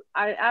I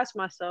asked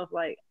myself,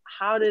 like,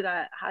 how did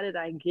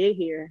I get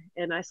here?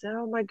 And I said,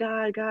 oh my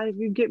God, if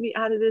you get me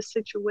out of this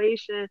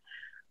situation,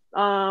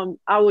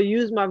 I will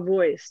use my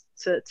voice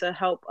to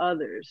help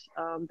others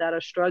that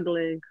are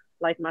struggling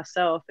like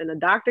myself. And the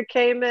doctor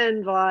came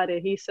in, Vlad,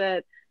 and he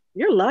said,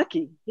 you're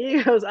lucky.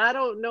 He goes, I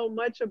don't know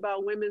much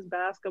about women's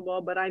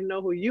basketball, but I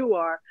know who you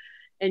are.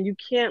 And you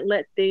can't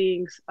let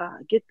things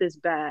get this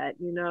bad,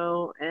 you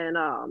know? And,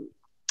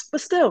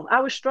 but still,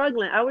 I was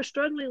struggling. I was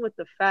struggling with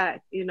the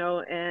fact, you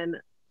know, and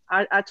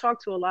I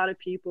talk to a lot of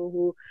people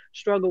who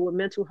struggle with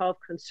mental health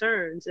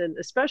concerns, and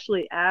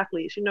especially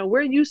athletes. You know,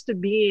 we're used to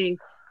being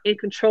in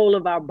control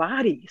of our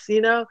bodies,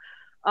 you know.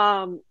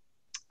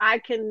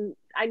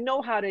 I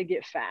know how to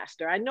get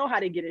faster. I know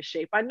how to get in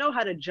shape. I know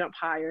how to jump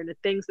higher and the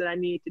things that I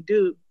need to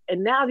do.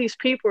 And now these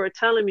people are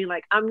telling me,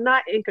 like, I'm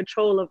not in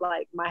control of,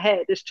 like, my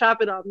head. Just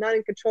chop it off. I'm not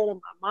in control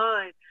of my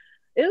mind.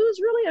 It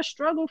was really a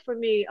struggle for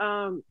me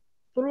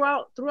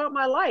throughout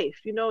my life,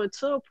 you know,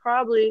 until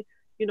probably,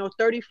 you know,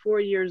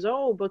 34 years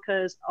old,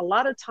 because a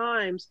lot of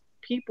times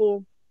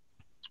people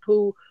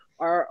who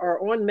are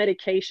on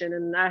medication,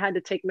 and I had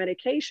to take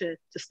medication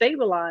to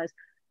stabilize,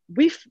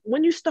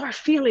 when you start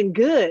feeling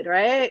good,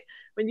 right?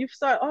 When you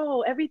start,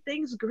 oh,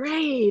 everything's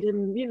great,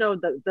 and you know,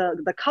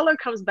 the color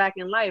comes back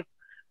in life,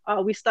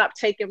 we stop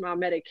taking my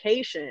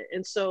medication.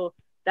 And so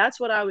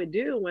that's what I would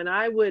do when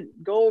I would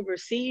go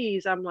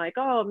overseas. I'm like,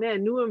 oh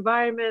man, new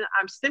environment,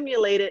 I'm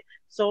stimulated,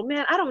 so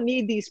man, I don't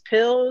need these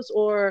pills,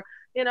 or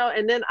you know.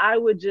 And then I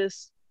would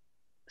just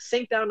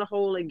sink down the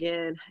hole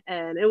again.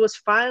 And it was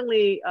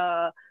finally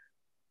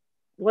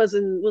was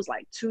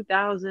like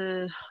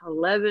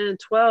 2011,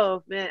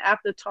 12, man,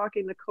 after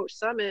talking to Coach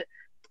Summit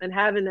and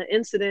having an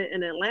incident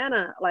in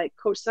Atlanta. Like,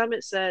 Coach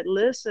Summit said,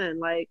 listen,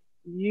 like,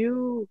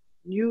 you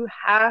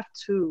have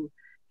to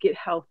get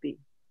healthy.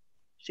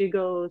 She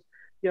goes,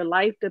 your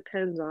life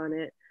depends on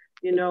it.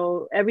 You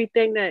know,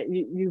 everything that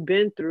you've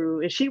been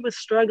through. And she was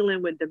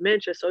struggling with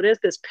dementia. So there's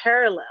this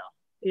parallel,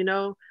 you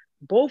know,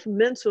 both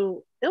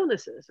mental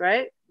illnesses,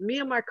 right? Me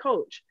and my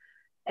coach.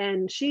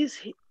 And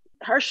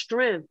her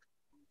strength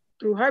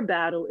through her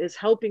battle is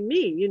helping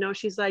me. You know,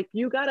 she's like,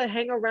 you got to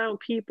hang around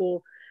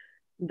people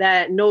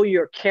that know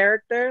your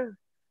character,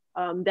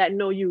 that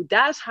know you.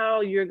 That's how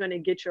you're going to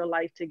get your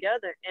life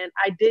together. And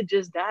I did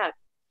just that.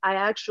 I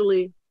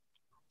actually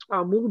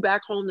moved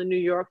back home to New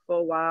York for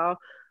a while.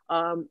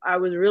 I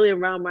was really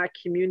around my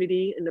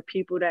community and the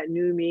people that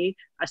knew me.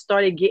 I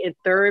started getting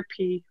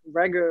therapy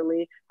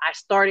regularly. I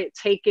started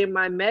taking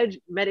my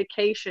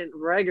medication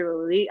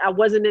regularly. I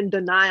wasn't in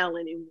denial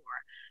anymore.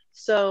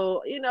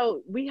 So, you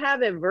know, we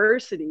have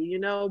adversity, you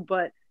know,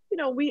 but, you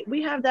know,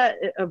 we have that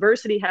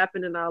adversity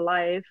happen in our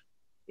life.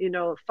 You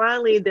know,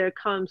 finally there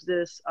comes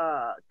this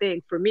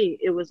thing for me.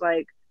 It was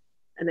like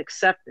an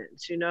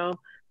acceptance, you know,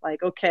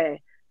 like,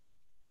 okay,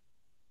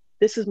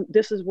 this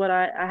is what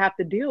I have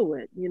to deal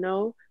with, you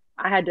know.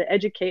 I had to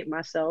educate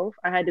myself.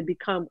 I had to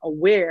become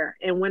aware.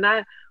 And when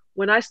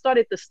I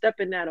started to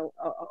step in that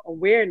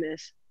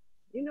awareness,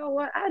 you know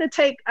what? I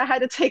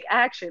had to take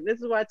action.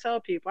 This is what I tell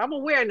people. I'm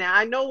aware now.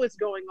 I know what's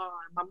going on.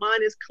 My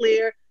mind is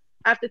clear.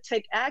 I have to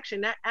take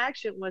action. That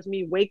action was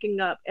me waking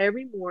up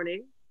every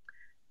morning,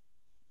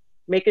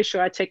 making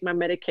sure I take my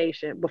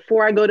medication.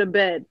 Before I go to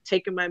bed,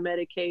 taking my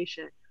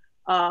medication.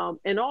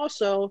 And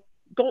also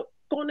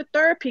going to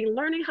therapy,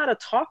 learning how to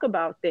talk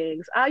about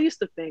things. I used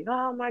to think,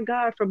 oh my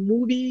God, from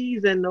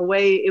movies and the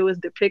way it was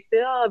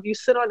depicted, oh, if you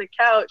sit on the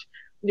couch,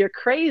 you're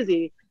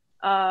crazy.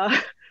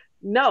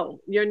 No,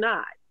 you're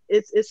not.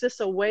 It's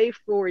just a way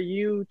for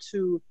you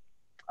to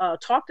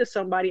talk to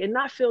somebody and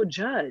not feel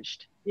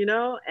judged, you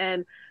know?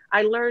 And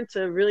I learned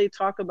to really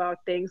talk about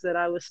things that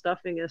I was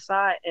stuffing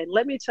inside. And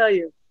let me tell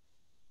you,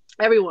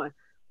 everyone,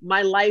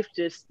 my life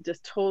just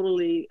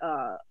totally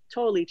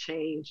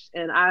changed.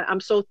 And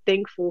I'm so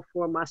thankful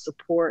for my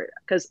support,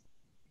 because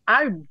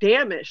I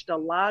damaged a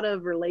lot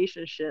of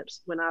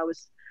relationships when I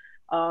was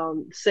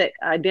sick.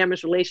 I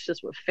damaged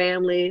relationships with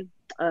family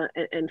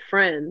and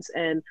friends.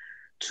 And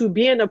to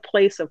be in a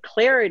place of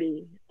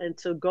clarity and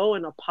to go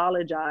and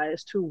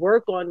apologize, to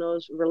work on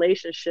those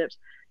relationships,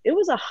 it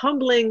was a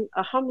humbling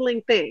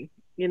thing,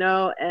 you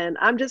know. And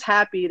I'm just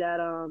happy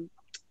that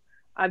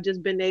I've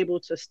just been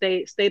able to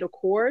stay the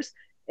course.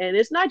 And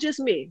it's not just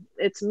me.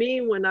 It's me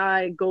when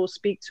I go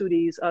speak to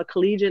these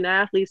collegiate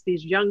athletes,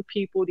 these young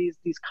people,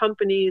 these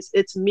companies.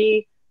 It's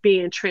me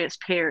being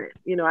transparent.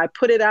 You know, I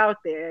put it out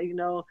there, you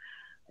know,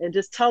 and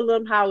just tell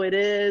them how it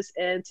is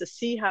and to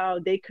see how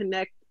they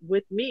connect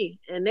with me.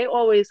 And I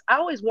always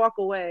walk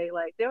away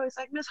like, they're always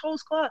like, Miss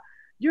Holdsclaw,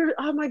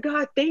 oh my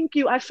God, thank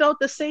you. I felt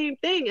the same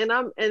thing.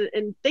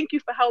 And thank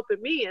you for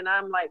helping me. And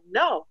I'm like,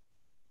 no,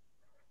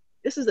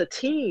 this is a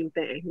team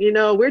thing. You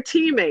know, we're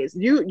teammates.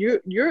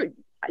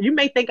 You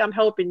may think I'm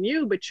helping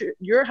you, but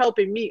you're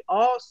helping me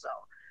also.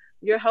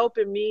 You're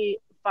helping me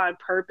find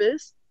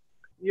purpose.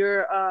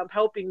 You're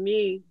helping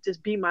me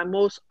just be my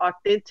most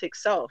authentic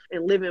self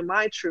and live in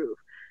my truth.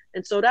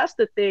 And so that's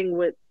the thing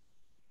with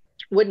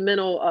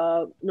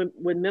mental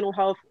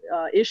health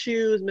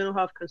issues, mental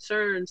health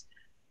concerns.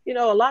 You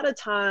know, a lot of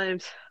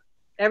times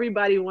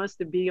everybody wants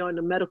to be on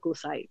the medical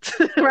site,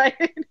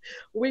 right?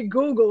 We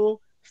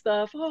Google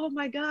stuff. Oh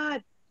my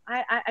God,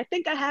 I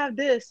think I have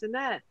this and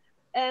that.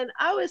 And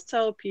I always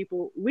tell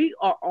people,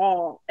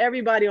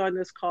 everybody on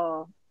this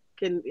call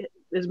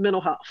is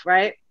mental health,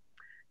 right?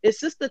 It's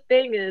just the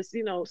thing is,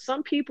 you know,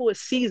 some people it's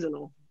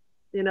seasonal.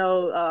 You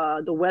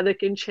know, the weather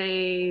can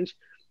change.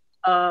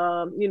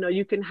 You know,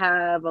 you can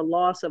have a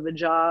loss of a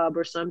job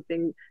or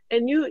something,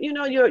 and you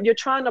know, you're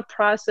trying to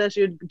process,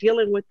 you're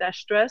dealing with that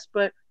stress,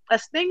 but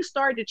as things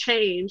start to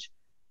change,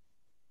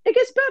 it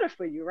gets better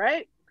for you,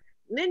 right?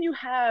 And then you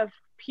have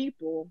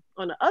people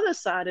on the other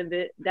side of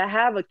it that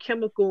have a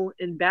chemical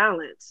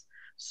imbalance.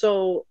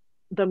 So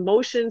the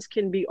emotions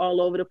can be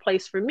all over the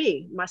place. For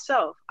me,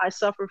 myself, I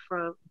suffer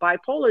from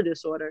bipolar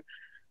disorder.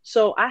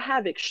 So I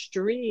have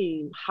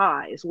extreme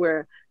highs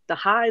where the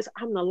highs,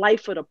 I'm the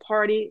life of the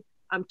party.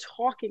 I'm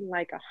talking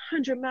like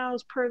 100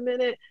 miles per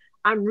minute.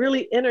 I'm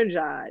really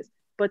energized.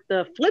 But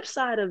the flip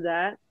side of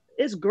that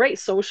is great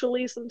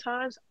socially.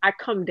 Sometimes I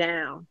come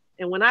down.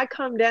 And when I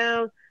come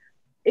down,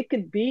 it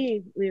could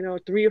be, you know,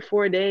 3 or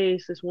 4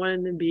 days just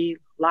wanting to be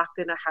locked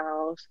in a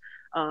house,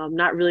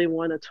 not really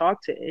want to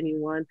talk to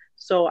anyone.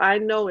 So I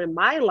know in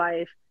my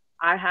life,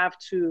 I have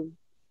to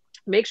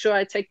make sure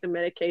I take the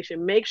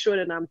medication, make sure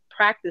that I'm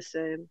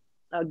practicing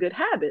good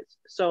habits.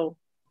 So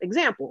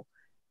example,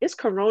 it's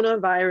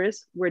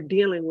coronavirus. We're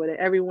dealing with it,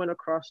 everyone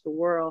across the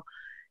world.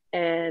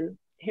 And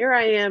here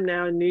I am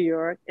now in New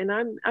York, and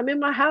I'm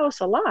in my house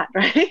a lot,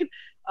 right?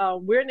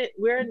 We're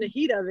in the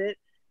heat of it,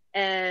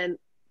 and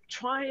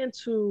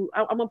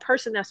I'm a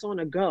person that's on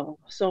a go.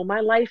 So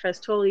my life has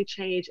totally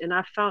changed, and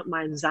I found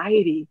my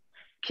anxiety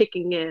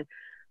kicking in.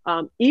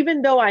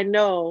 Even though I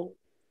know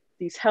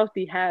these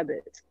healthy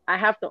habits, I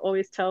have to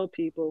always tell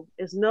people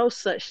there's no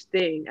such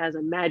thing as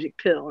a magic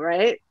pill,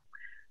 right?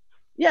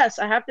 Yes,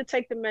 I have to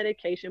take the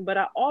medication, but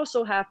I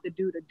also have to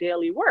do the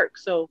daily work.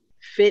 So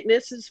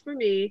fitness is for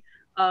me,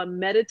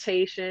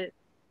 meditation,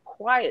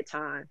 quiet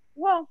time.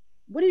 Well,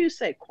 what do you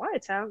say?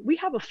 Quiet time? We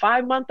have a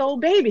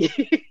 5-month-old baby.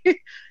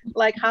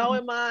 Like, how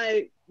am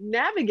I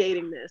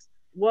navigating this?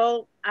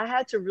 Well, I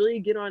had to really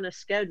get on a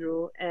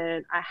schedule,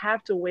 and I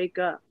have to wake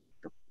up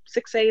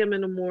 6 a.m.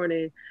 in the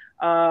morning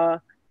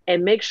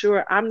and make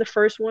sure I'm the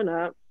first one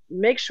up.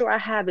 Make sure I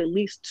have at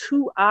least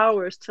 2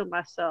 hours to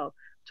myself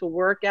to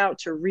work out,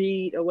 to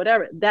read, or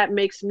whatever. That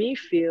makes me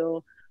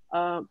feel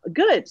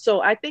good.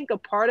 So I think a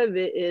part of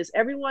it is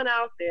everyone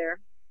out there,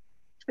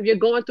 if you're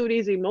going through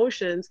these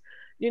emotions,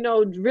 you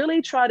know,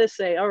 really try to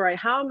say, all right,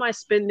 how am I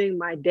spending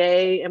my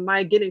day? Am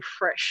I getting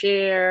fresh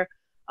air?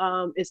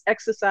 Is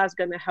exercise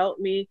going to help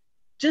me?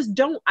 Just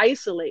don't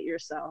isolate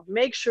yourself.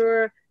 Make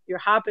sure you're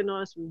hopping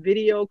on some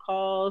video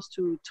calls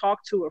to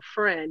talk to a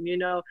friend. You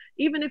know,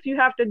 even if you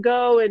have to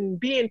go and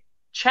be in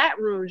chat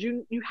rooms,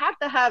 you have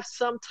to have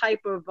some type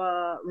of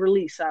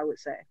release, I would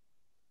say.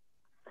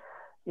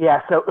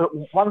 Yeah.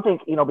 So one thing,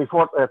 you know,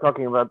 before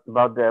talking about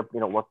the, you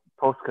know, what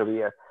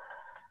post-career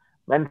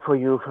meant for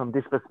you from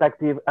this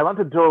perspective, I want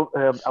to draw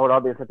our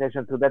audience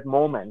attention to that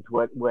moment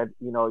where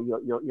you know,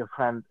 your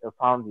friend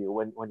found you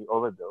when you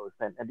overdosed,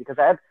 and because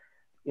I had,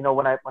 you know,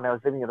 when I was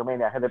living in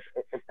Romania, I had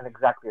an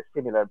exactly a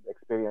similar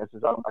experience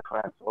with all my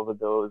friends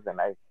overdosed, and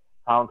I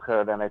found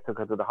her, and I took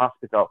her to the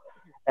hospital,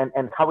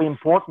 and how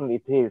important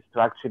it is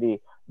to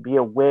actually be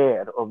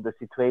aware of the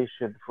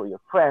situation for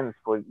your friends,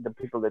 for the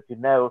people that you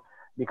know,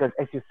 because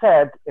as you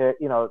said,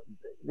 you know,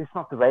 it's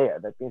not rare.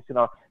 That means, you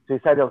know,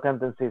 suicidal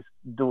tendencies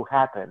do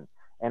happen,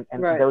 and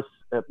Right.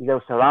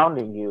 those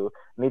surrounding you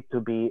need to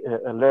be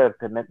alert,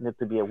 and need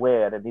to be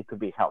aware, and need to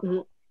be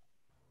helpful.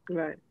 Mm-hmm.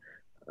 Right.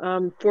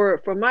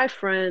 For my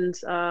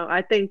friends,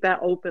 I think that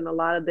opened a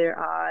lot of their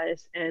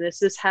eyes, and it's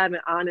just having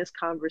honest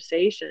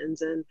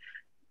conversations. And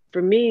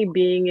for me,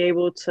 being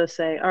able to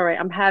say, all right,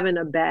 I'm having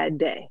a bad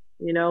day,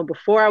 you know,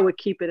 before I would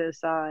keep it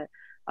inside.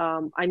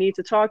 I need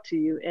to talk to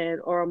you.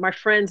 Or my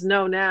friends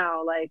know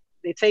now, like,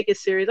 they take it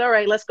serious. All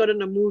right, let's go to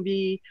the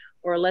movie,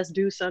 or let's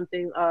do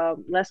something,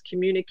 let's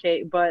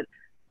communicate. But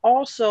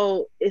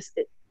also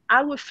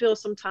I would feel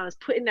sometimes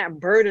putting that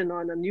burden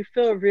on them. You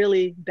feel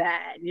really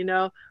bad, you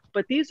know,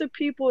 but these are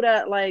people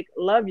that like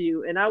love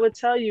you. And I would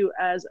tell you,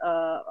 as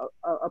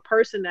a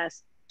person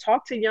that's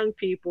talked to young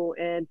people,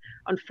 and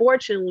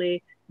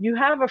unfortunately, you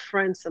have a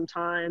friend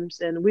sometimes,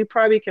 and we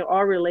probably can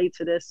all relate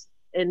to this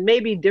in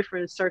maybe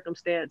different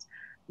circumstance,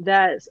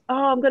 that's,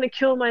 oh, I'm going to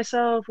kill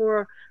myself,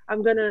 or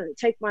I'm going to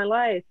take my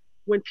life.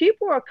 When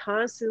people are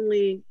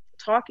constantly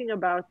talking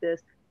about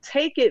this,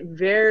 take it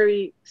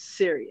very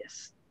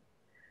serious.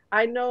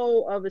 I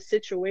know of a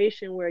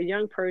situation where a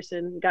young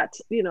person got,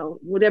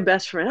 with their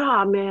best friend,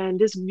 oh man,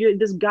 this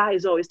guy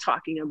is always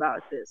talking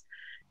about this.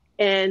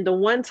 And the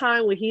one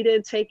time when he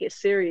didn't take it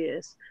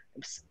serious,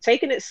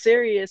 taking it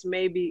serious,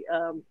 maybe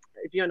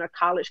if you're on a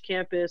college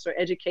campus or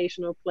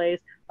educational place,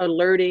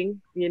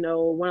 alerting,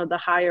 one of the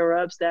higher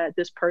ups that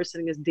this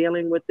person is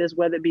dealing with this,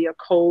 whether it be a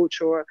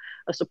coach or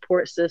a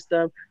support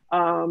system.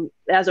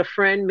 As a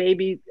friend,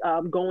 maybe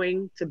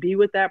going to be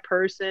with that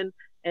person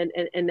and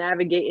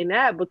navigating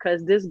that,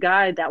 because this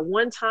guy, that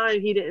one time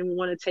he didn't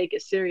want to take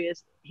it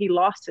serious, he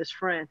lost his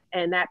friend.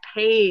 And that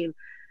pain,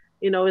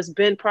 it's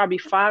been probably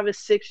 5 or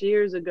 6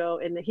 years ago,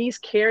 and he's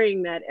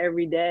carrying that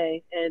every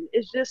day. And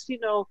it's just,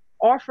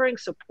 offering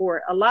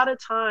support. A lot of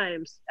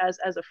times as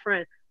a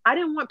friend, I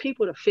didn't want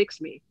people to fix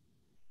me.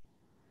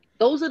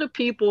 Those are the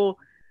people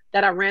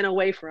that I ran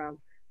away from,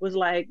 was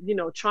like,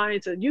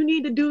 trying to, you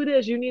need to do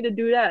this, you need to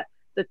do that.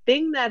 The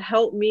thing that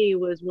helped me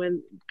was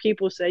when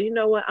people say, you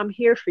know what, I'm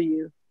here for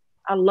you.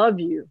 I love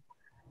you.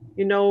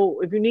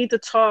 If you need to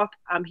talk,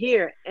 I'm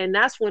here. And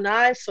that's when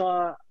I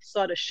saw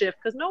the shift,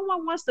 because no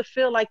one wants to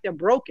feel like they're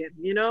broken,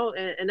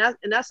 and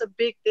that's a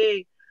big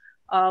thing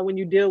when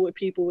you deal with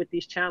people with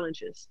these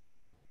challenges.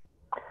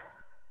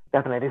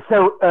 Definitely.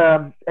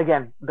 So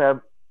again, the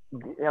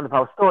end of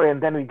our story,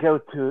 and then we go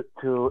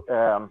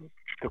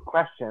to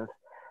questions.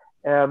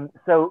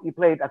 So you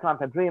played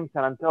Atlanta Dream,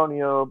 San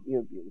Antonio.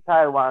 You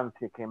retired once.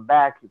 You came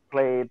back. You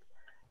played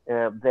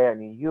there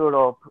in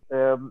Europe,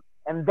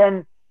 and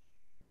then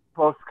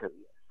post-career.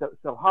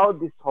 So how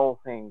this whole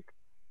thing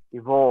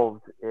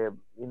evolved,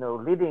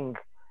 leading,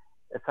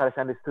 as far as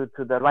I understood,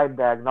 to the right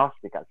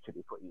diagnostic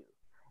actually for you.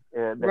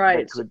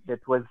 Right.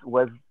 That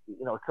was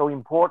so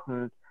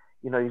important.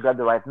 You got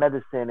the right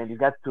medicine, and you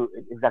got to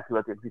exactly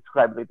what you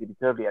described a little bit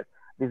earlier,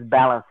 this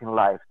balance in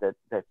life that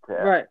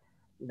right.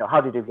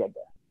 How did you get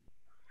there?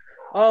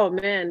 Oh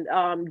man,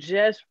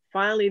 just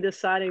finally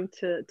deciding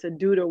to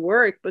do the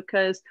work,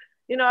 because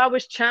I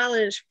was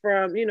challenged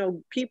from,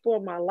 people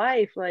in my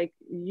life, like,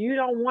 you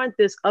don't want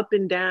this up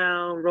and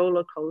down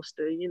roller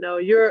coaster.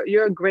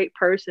 You're a great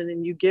person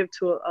and you give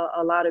to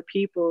a lot of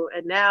people.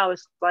 And now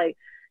it's like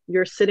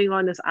you're sitting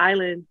on this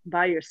island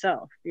by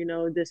yourself,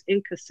 this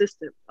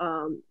inconsistent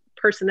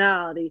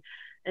personality.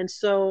 And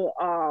so,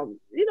 I'm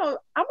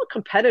a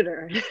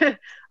competitor.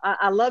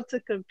 I love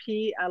to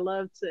compete. I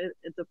love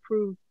to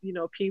prove,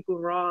 people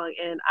wrong.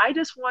 And I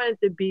just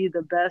wanted to be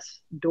the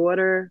best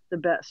daughter, the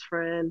best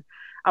friend.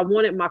 I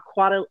wanted my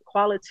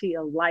quality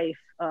of life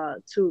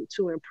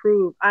to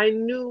improve. I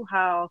knew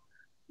how,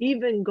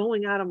 even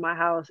going out of my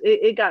house,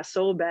 it got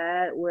so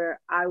bad where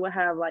I would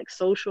have like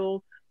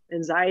social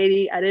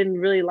anxiety. I didn't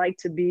really like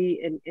to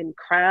be in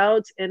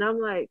crowds. And I'm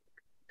like,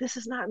 this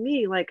is not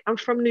me. Like, I'm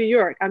from New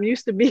York. I'm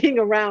used to being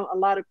around a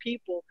lot of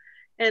people.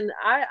 And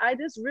I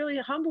just really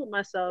humbled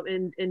myself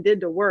and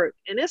did the work.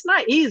 And it's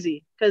not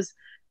easy, because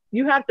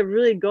you have to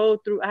really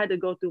I had to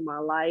go through my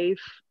life.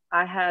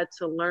 I had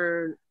to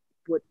learn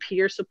what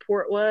peer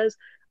support was.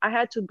 I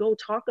had to go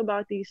talk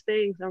about these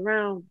things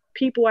around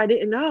people I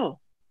didn't know.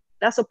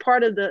 That's a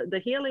part of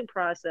the healing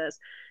process.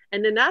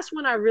 And then that's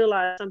when I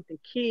realized something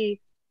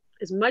key.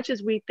 As much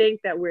as we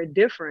think that we're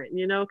different,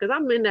 because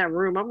I'm in that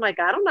room, I'm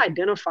like, I don't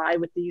identify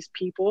with these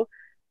people.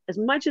 As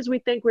much as we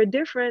think we're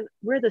different,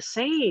 we're the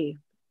same.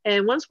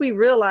 And once we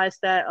realize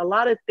that, a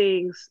lot of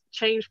things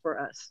change for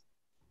us.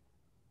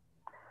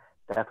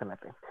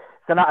 Definitely.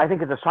 So now I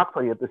think it's a shock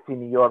for you to see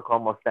New York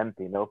almost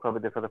empty,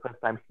 probably for the first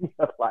time in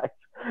your life.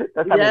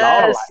 That's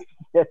yes.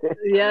 Life.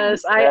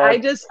 Yes.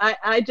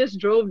 I just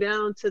drove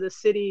down to the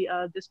city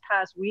this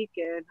past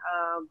weekend.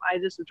 I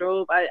just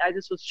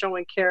was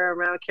showing Kara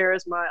around.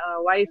 Kara's my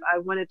wife. I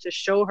wanted to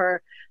show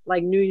her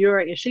like New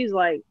York, and she's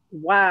like,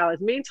 wow,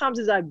 as many times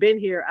as I've been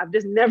here, I've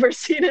just never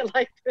seen it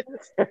like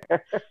this.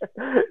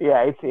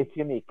 Yeah, it's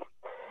unique.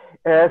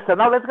 So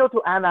now let's go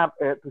to Anna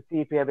to see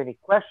if you have any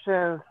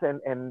questions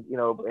and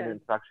okay. any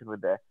interaction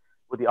with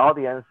the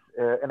audience.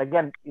 And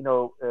again,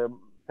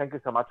 thank you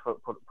so much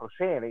for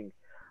sharing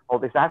all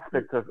these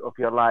aspects of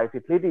your life.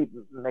 It really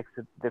makes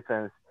a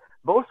difference,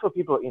 both for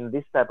people in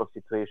this type of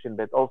situation,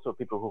 but also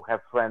people who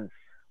have friends,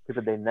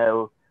 people they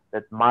know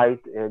that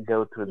might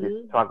go through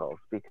these struggles,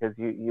 because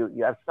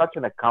you are such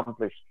an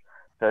accomplished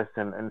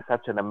person and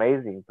such an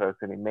amazing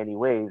person in many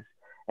ways.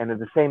 And at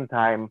the same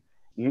time,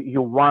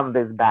 you won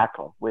this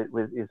battle with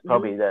is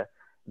probably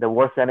the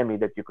worst enemy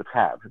that you could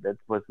have, that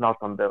was not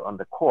on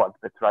the court,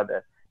 but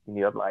rather in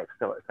your life.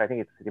 So I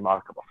think it's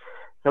remarkable.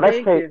 So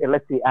let's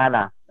see,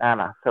 Anna.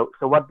 So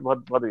what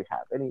do you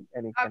have? Any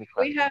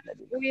questions?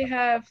 We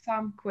have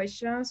some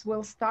questions.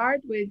 We'll start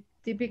with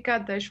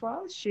Deepika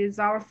Deshwal. She's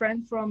our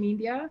friend from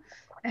India,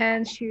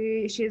 and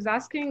she's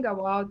asking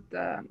about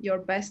your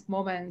best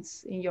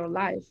moments in your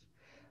life.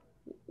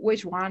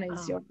 Which one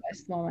is your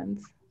best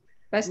moment?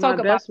 Let's My talk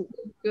about best,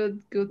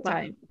 good my,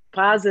 time.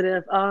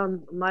 positive.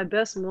 My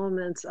best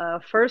moments.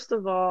 First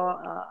of all,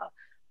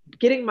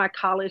 getting my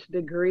college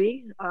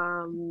degree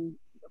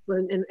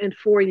in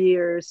 4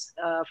 years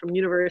from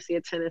University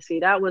of Tennessee.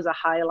 That was a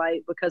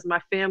highlight because my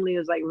family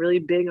is like really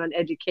big on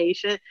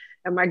education,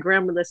 and my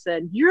grandmother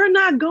said, "You're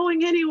not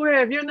going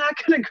anywhere if you're not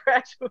going to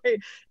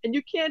graduate, and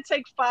you can't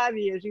take 5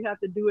 years. You have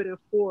to do it in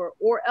 4,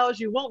 or else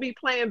you won't be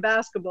playing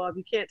basketball if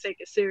you can't take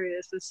it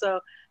serious." And so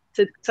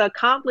to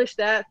accomplish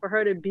that, for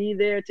her to be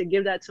there to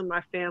give that to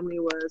my family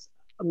was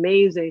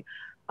amazing.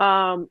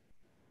 Um,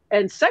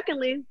 and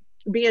secondly,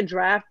 being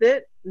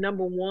drafted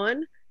number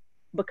one,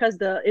 because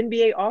the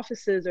NBA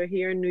offices are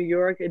here in New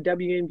York at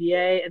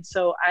WNBA. And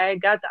so I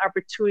got the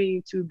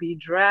opportunity to be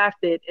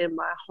drafted in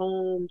my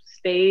home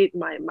state,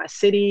 my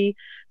city.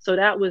 So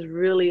that was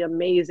really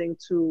amazing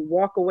to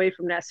walk away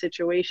from that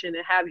situation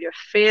and have your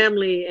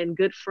family and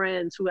good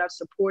friends who have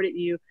supported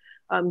you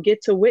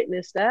get to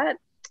witness that.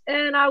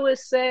 And I would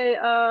say,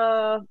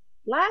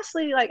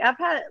 lastly, like I've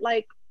had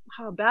like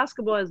how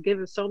basketball has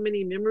given so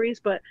many memories,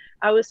 but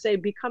I would say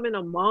becoming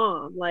a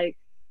mom, like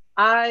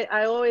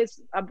I've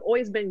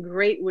always been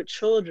great with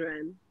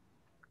children,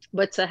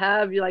 but to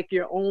have like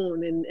your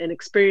own and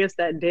experience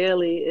that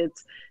daily,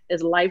 it's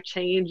life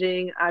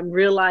changing. I'm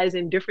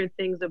realizing different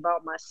things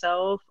about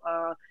myself,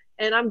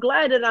 and I'm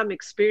glad that I'm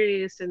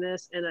experiencing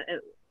this in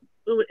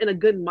a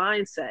good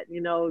mindset.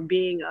 You know,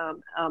 being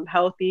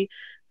healthy,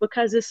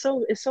 because it's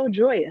so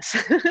joyous.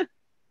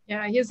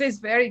 Yeah, he's this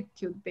very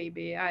cute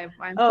baby. I'm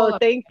Oh, full of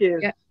thank you.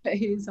 yeah,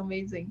 he's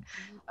amazing.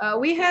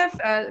 We have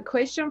a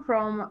question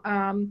from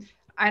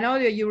I know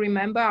that you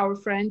remember our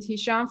friend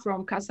Hisham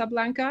from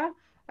Casablanca.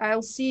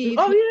 I'll see if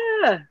Oh he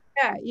yeah.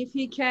 yeah, if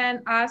he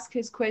can ask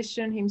his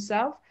question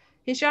himself.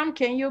 Hisham,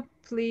 can you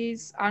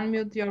please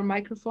unmute your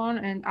microphone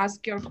and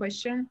ask your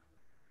question?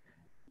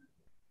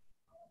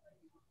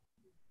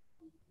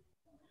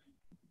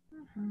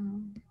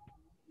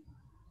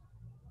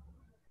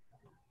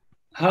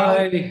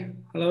 Hi,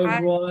 hello Hi,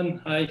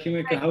 everyone. Hi,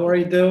 Kimika. hi, How are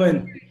you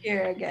doing?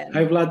 here Hi, again.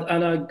 Vlad,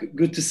 Anna.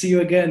 Good to see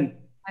you again.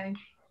 Hi.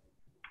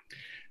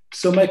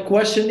 So my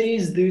question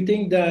is, do you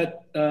think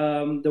that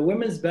the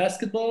women's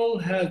basketball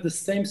has the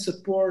same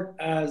support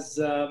as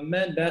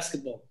men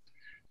basketball?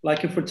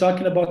 Like if we're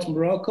talking about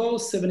Morocco,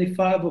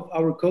 75 of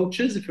our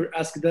coaches, if you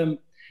ask them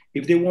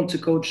if they want to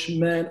coach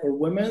men or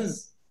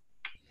women's,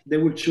 they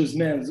would choose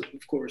men's,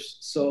 of course.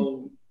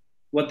 So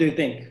what do you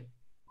think?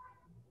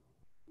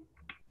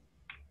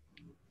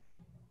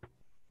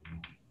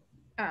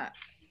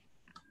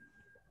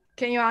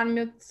 Can you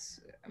unmute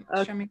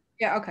Okay. Shami?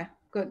 Yeah, okay,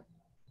 good.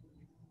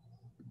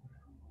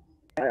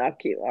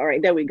 All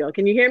right, there we go.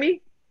 Can you hear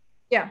me?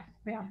 Yeah,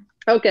 yeah.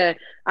 Okay.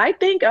 I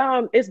think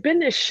it's been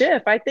this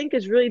shift. I think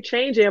it's really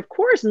changing. Of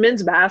course,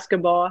 men's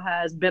basketball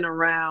has been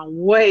around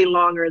way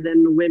longer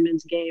than the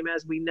women's game,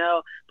 as we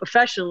know,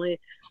 professionally.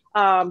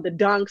 The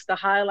dunks, the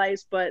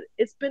highlights, but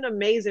it's been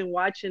amazing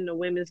watching the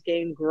women's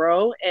game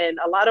grow. And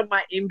a lot of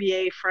my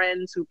NBA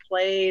friends who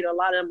played, a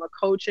lot of them are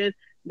coaching.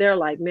 They're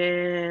like,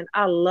 man,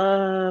 I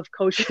love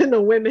coaching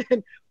the women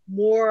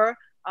more.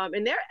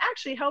 And they're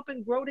actually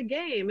helping grow the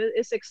game.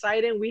 It's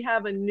exciting. We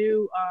have a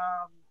new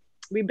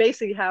we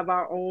basically have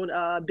our own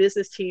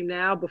business team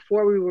now.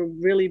 Before we were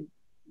really,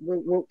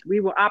 we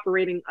were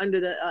operating under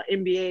the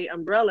NBA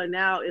umbrella.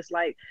 Now it's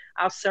like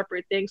our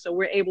separate thing. So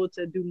we're able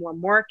to do more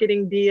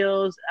marketing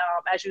deals.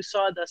 As you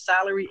saw, the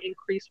salary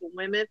increase for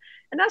women.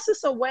 And that's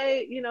just a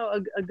way, you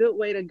know, a good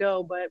way to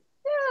go. But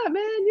yeah,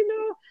 man, you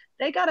know,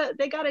 they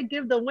gotta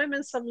give the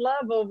women some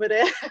love over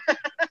there.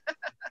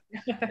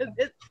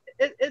 it,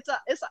 it's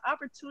an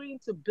opportunity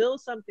to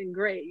build something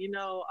great. You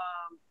know,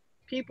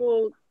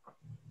 people,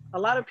 a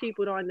lot of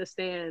people don't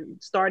understand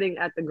starting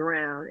at the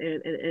ground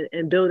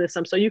and building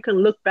some. So you can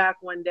look back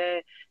one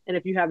day, and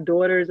if you have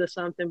daughters or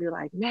something, be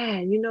like,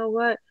 man, you know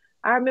what?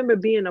 I remember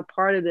being a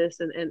part of this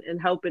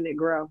and helping it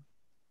grow.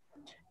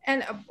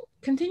 And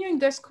continuing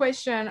this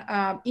question,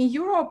 in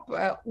Europe,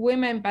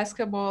 women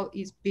basketball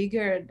is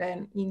bigger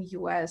than in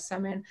US. I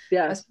mean,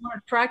 Yes. it's more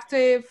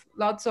attractive.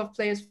 Lots of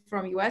players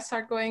from US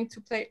are going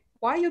to play.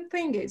 Why you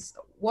think is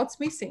what's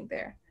missing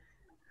there?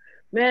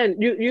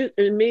 Man, you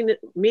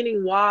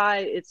meaning why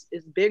it's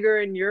bigger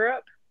in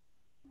Europe?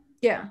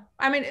 Yeah,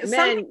 I mean,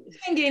 Man,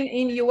 something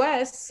in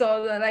US,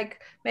 so that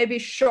like maybe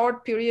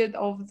short period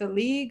of the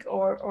league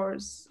or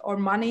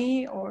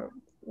money or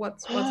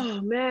what's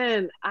oh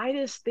man, I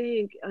just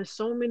think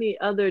so many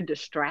other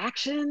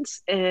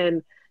distractions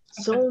and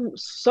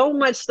so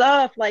much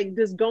stuff like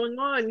this going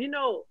on. You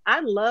know, I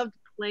loved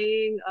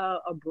playing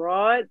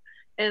abroad,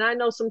 and I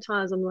know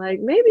sometimes I'm like,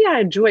 maybe I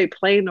enjoy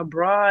playing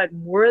abroad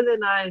more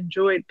than I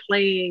enjoyed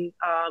playing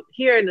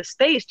here in the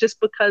States, just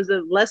because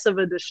of less of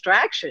a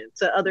distraction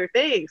to other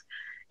things.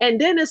 And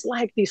then it's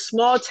like these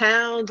small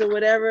towns or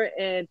whatever,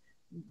 and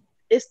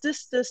it's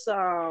just this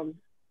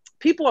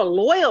people are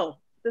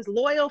loyal, this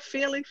loyal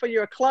feeling for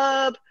your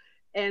club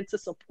and to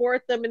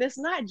support them. And it's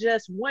not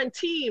just one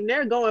team,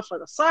 they're going for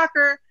the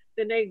soccer,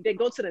 then they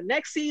go to the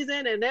next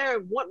season and they're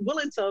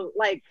willing to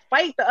like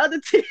fight the other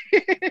team.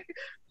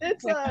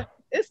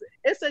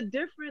 It's a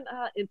different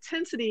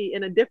intensity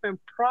and a different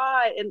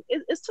pride, and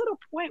it's to the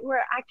point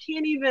where I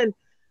can't even,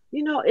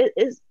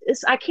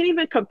 it's I can't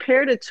even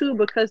compare the two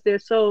because they're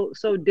so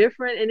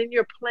different. And then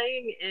you're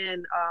playing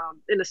in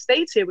the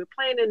States here, we're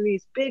playing in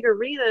these big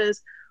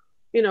arenas,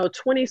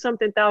 20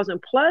 something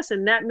thousand plus,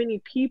 and that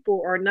many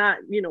people are not,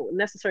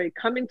 necessarily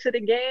coming to the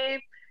game.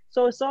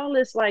 So it's all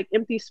this like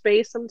empty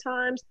space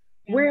sometimes.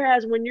 Yeah.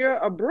 Whereas when you're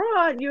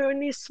abroad, you're in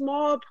these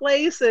small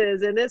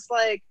places and it's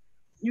like,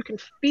 you can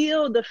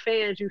feel the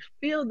fans, you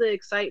feel the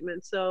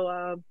excitement. So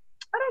I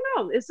don't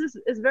know,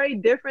 it's very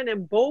different,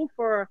 and both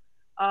are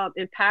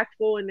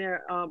impactful in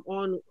their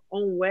own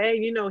way.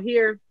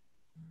 Here,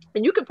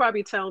 and you could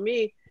probably tell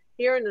me,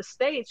 here in the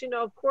States,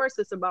 of course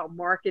it's about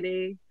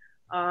marketing.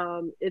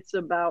 It's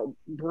about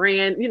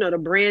brand, the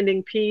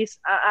branding piece.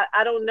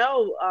 I don't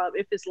know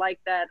if it's like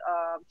that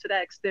to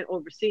that extent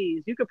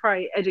overseas. You could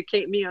probably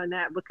educate me on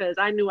that, because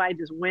I knew I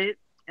just went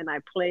and I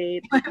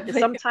played.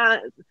 And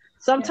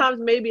sometimes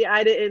maybe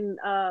I didn't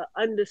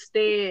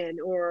understand,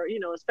 or,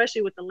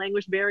 especially with the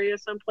language barrier,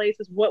 some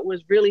places, what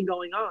was really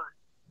going on.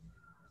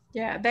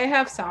 Yeah, they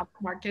have some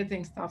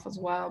marketing stuff as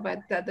well,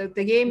 but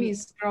the game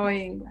is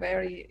growing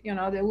very,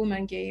 the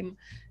women game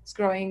is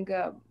growing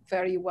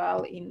very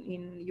well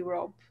in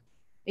Europe,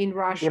 in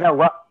Russia. You know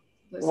what?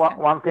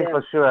 One thing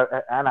for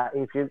sure, Anna,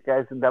 if you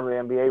guys in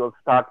WNBA will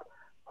start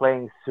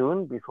playing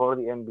soon before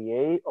the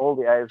NBA, all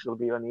the eyes will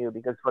be on you.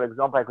 Because, for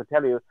example, I could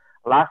tell you,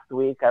 last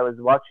week I was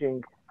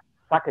watching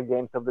soccer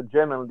games of the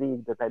German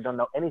league that I don't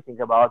know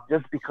anything about,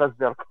 just because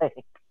they're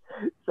playing.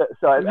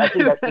 So I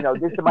think that,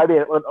 this might be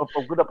a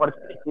good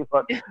opportunity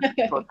for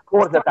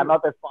sports that are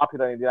not as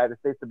popular in the United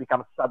States to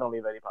become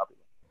suddenly very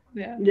popular.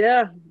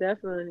 Yeah,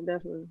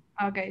 definitely.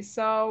 Okay,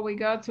 so we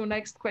go to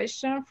next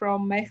question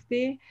from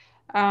Mehdi.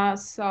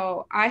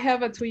 So I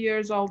have a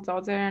 2-year-old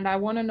daughter, and I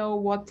want to know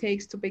what it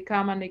takes to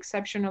become an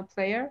exceptional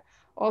player.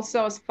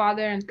 Also, as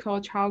father and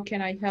coach, how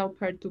can I help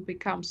her to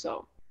become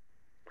so?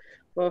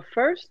 Well,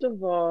 first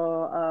of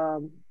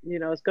all,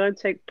 it's going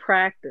to take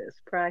practice,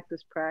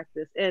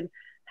 and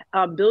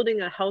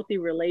building a healthy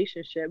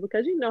relationship,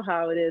 because you know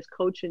how it is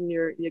coaching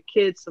your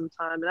kids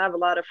sometimes. And I have a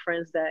lot of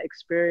friends that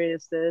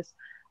experience this.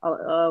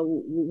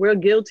 We're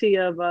guilty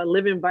of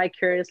living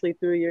vicariously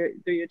through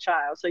your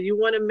child. So you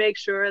want to make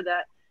sure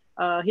that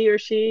he or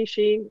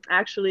she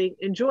actually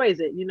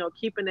enjoys it,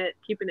 keeping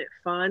it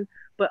fun,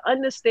 but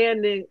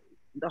understanding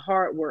the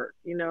hard work,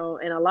 and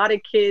a lot of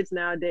kids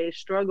nowadays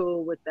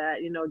struggle with that.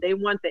 They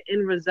want the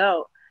end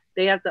result.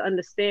 They have to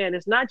understand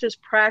it's not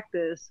just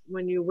practice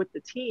when you're with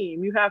the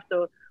team. You have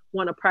to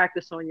want to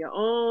practice on your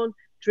own,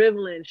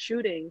 dribbling,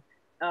 shooting,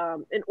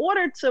 in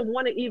order to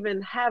want to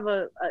even have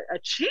a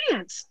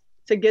chance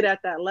to get at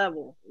that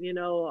level.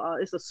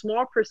 It's a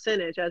small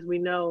percentage, as we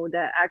know,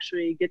 that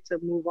actually get to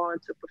move on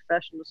to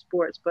professional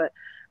sports. But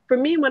for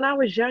me, when I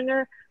was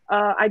younger,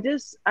 I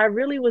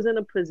really was in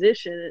a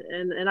position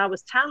and I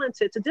was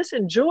talented to just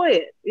enjoy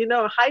it.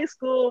 High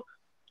school,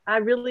 I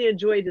really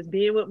enjoyed just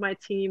being with my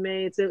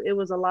teammates. It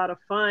was a lot of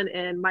fun.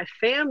 And my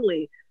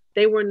family,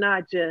 they were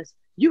not just,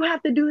 you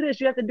have to do this,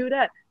 you have to do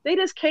that. They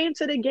just came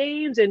to the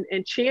games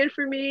and cheered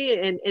for me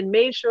and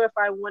made sure if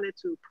I wanted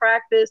to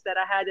practice that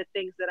I had the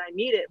things that I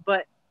needed.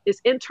 But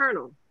it's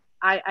internal.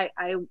 I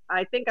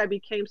think I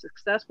became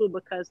successful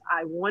because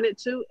I wanted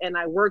to and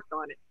I worked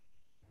on it.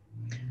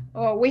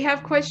 We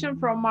have a question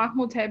from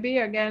Mahmoud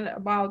Hebi again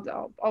about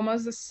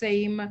almost the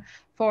same.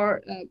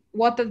 For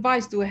what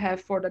advice do we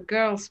have for the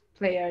girls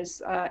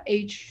players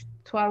age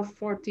 12,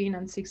 14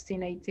 and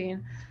 16,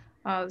 18?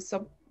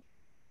 So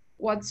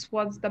what's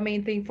the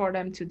main thing for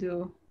them to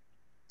do?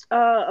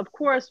 Of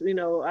course,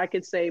 I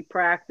could say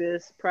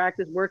practice,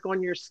 work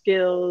on your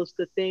skills,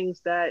 the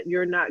things that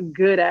you're not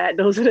good at.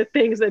 Those are the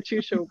things that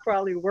you should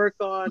probably work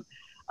on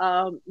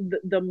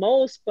the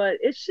most. But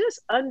it's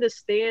just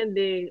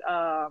understanding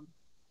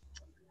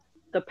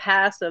the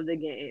pass of the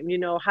game,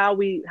 how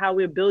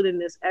we're building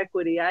this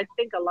equity. I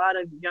think a lot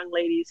of young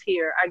ladies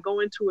here, I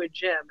go into a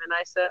gym and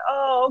I said,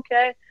 oh,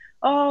 okay.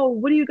 Oh,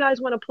 what do you guys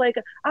want to play?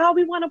 Oh,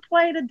 we want to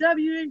play the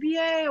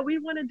WNBA, or we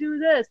want to do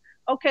this.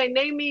 Okay,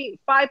 name me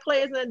 5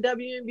 players in the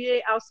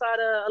WNBA outside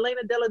of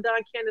Elena Delle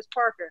Donne, Candace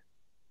Parker.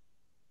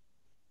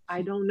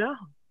 I don't know.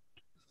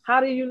 How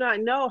do you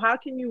not know? How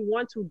can you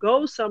want to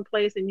go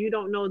someplace and you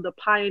don't know the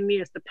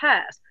pioneers, the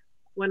past?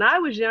 When I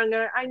was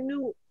younger, I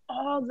knew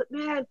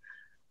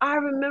I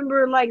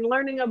remember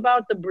learning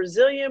about the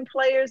Brazilian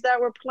players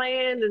that were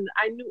playing, and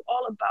I knew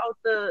all about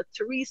the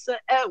Teresa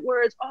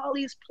Edwards, all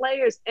these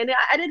players. And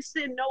I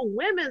didn't know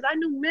women's, I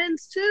knew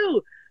men's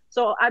too.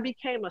 So I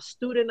became a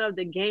student of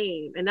the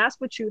game, and that's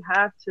what you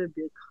have to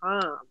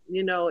become.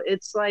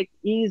 It's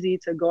easy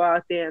to go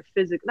out there and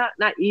physical,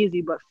 not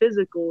easy, but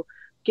physical,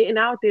 getting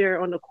out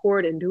there on the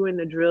court and doing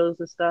the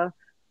drills and stuff.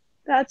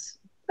 That's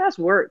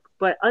work,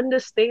 but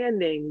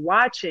understanding,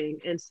 watching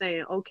and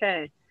saying,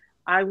 okay,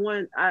 I'm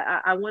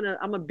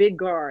a big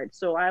guard,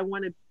 so I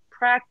want to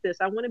practice.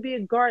 I want to be a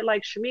guard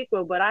like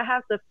Chamique, but I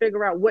have to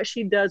figure out what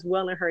she does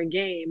well in her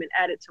game and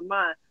add it to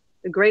mine.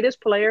 The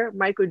greatest player,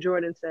 Michael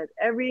Jordan, said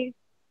every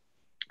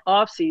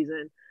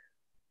offseason,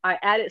 I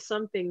added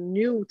something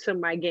new to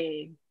my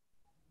game,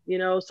 you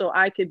know, so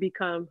I could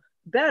become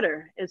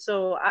better. And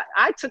so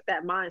I took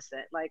that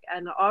mindset. Like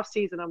in the off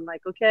season, I'm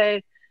like,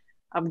 okay,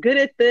 I'm good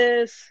at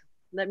this.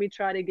 Let me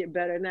try to get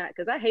better in that,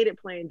 because I hated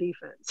playing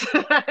defense.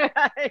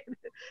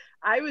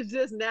 I was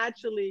just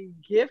naturally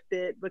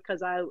gifted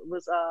because I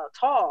was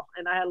tall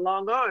and I had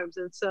long arms.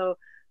 And so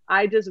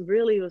I just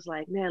really was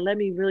like, man, let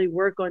me really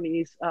work on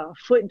these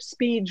foot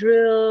speed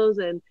drills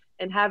and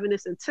having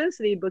this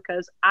intensity,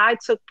 because I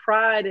took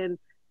pride in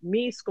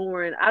me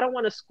scoring. I don't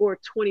want to score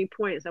 20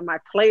 points and my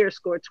players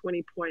score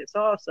 20 points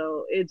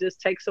also. It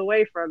just takes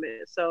away from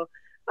it. So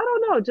I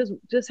don't know,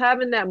 just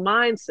having that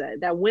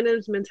mindset, that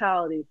winner's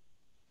mentality.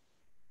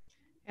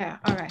 Yeah,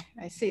 all right,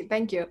 I see.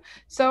 Thank you.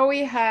 So we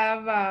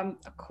have a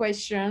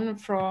question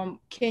from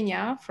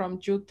Kenya, from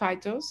Jude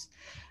Titus.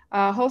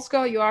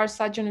 Holdsclaw, you are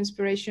such an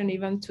inspiration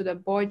even to the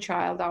boy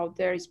child out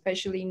there,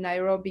 especially in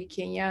Nairobi,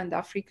 Kenya, and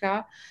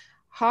Africa.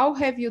 How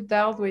have you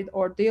dealt with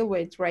or deal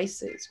with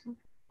racism?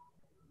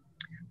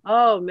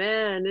 Oh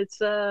man,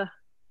 that's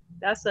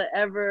an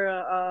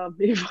ever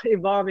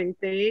evolving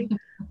thing,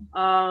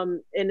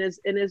 and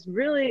it's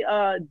really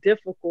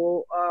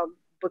difficult,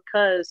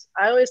 because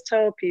I always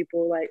tell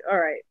people, like, all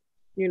right,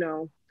 you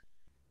know,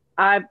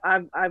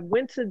 I've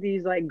went to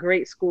these like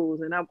great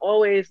schools, and I'm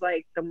always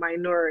like the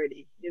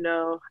minority, you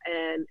know,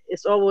 and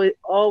it's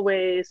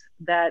always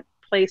that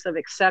place of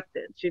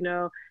acceptance, you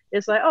know.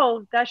 It's like,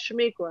 oh, that's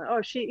Chamique.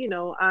 Oh, she, you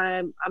know,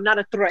 I'm not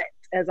a threat,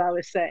 as I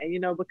would say, you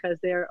know, because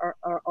they are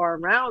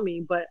around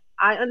me. But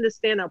I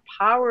understand a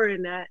power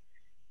in that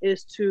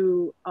is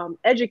to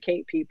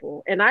educate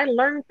people. And I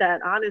learned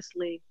that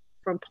honestly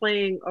from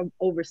playing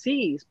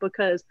overseas,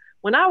 because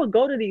when I would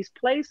go to these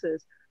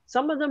places,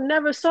 some of them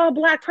never saw a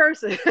Black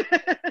person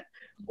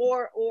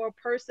or a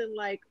person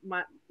like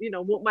my, you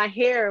know, with my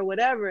hair or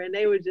whatever. And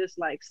they would just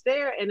like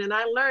stare. And then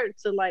I learned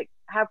to like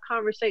have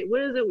conversation.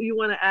 What is it you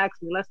want to ask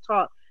me? Let's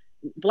talk.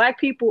 Black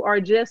people are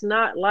just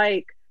not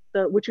like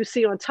what you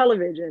see on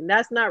television.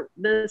 That's not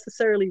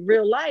necessarily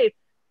real life.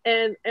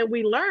 And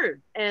we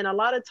learn. And a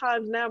lot of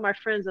times now my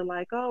friends are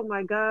like, oh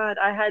my God,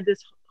 I had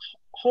this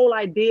whole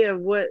idea of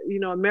what, you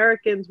know,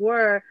 Americans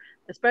were,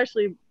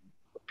 especially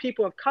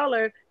people of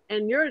color,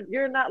 and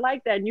you're not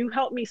like that. And you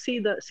help me see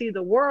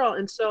the world.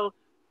 And so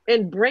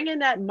in bringing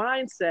that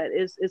mindset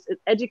is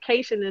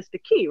education is the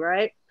key,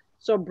 right?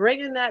 So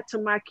bringing that to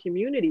my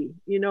community,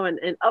 you know,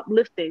 and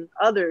uplifting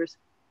others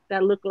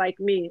that look like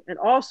me. And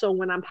also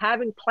when I'm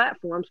having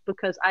platforms,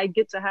 because I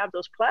get to have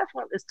those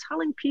platforms, is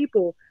telling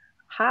people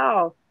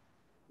how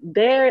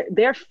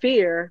their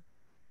fear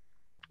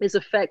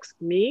affects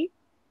me,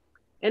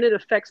 and it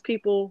affects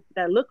people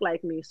that look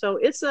like me. So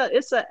it's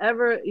a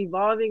ever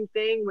evolving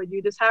thing where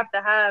you just have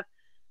to have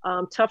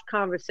tough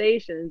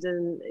conversations.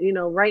 And, you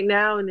know, right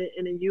now in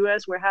the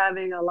US, we're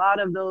having a lot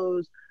of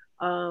those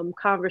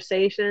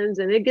conversations,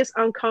 and it gets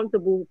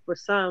uncomfortable for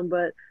some,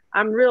 but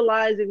I'm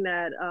realizing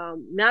that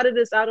now that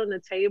it's out on the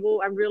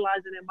table, I'm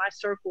realizing in my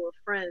circle of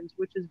friends,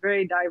 which is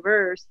very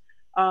diverse,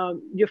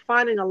 you're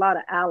finding a lot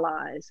of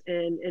allies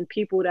and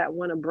people that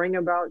want to bring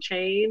about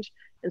change.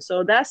 And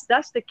so that's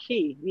the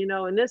key, you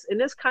know, in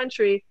this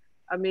country.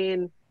 I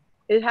mean,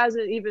 it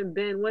hasn't even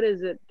been, what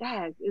is it?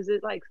 Dad, is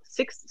it like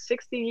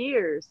 60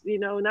 years, you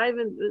know, not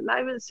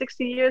even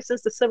 60 years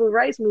since the civil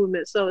rights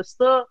movement. So it's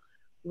still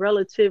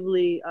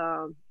relatively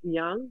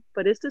young,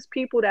 but it's just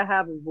people that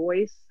have a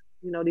voice,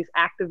 you know, these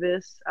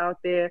activists out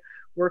there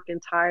working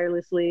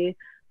tirelessly,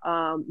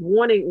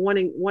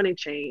 wanting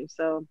change.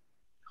 So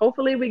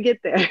hopefully we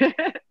get there.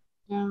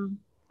 Yeah,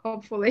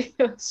 hopefully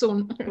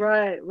soon.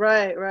 Right.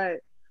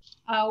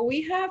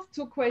 We have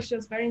two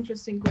questions, very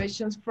interesting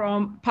questions,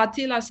 from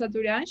Patila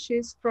Sadurian.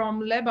 She's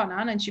from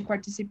Lebanon, and she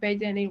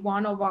participated in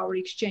one of our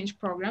exchange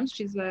programs.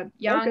 She's a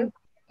young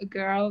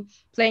girl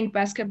playing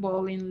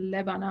basketball in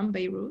Lebanon,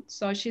 Beirut.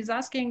 So she's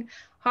asking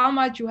how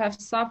much you have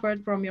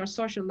suffered from your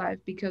social life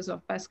because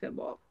of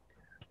basketball.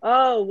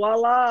 Oh,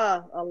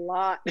 voila, a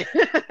lot.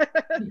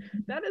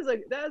 That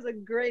is a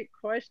great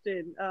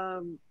question.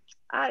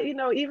 I, you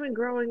know, even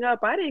growing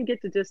up, I didn't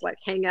get to just like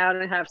hang out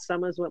and have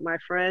summers with my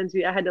friends.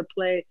 I had to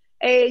play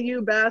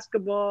AAU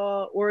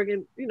basketball,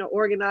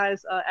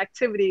 organize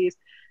activities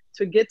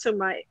to get to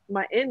my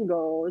end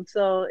goal. And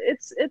so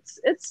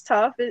it's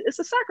tough. It's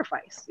a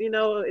sacrifice. You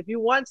know, if you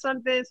want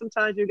something,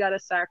 sometimes you got to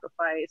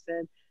sacrifice.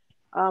 And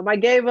I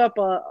gave up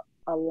a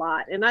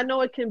lot. And I know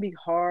it can be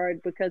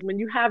hard, because when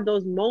you have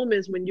those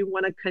moments when you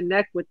want to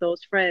connect with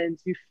those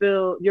friends, you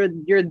feel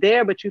you're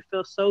there, but you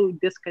feel so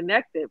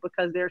disconnected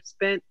because they're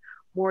spent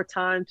more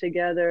time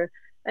together.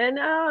 And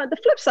the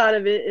flip side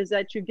of it is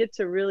that you get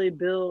to really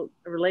build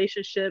a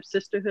relationship,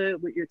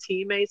 sisterhood with your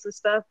teammates and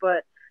stuff.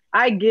 But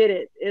I get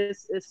it.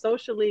 It's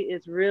socially,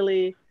 it's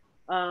really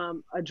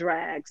a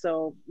drag.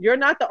 So you're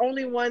not the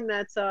only one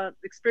that's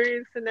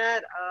experiencing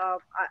that.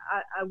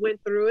 I went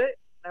through it.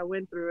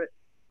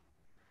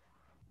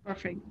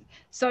 Perfect.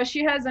 So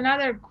she has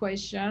another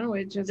question,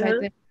 which is, I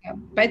think, a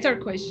better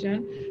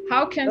question.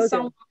 How can Okay.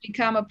 someone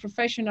become a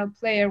professional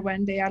player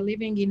when they are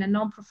living in a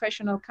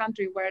non-professional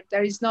country where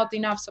there is not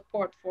enough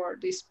support for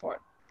this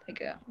sport?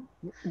 Like,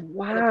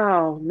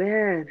 Wow,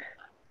 man.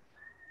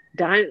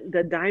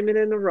 The diamond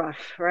in the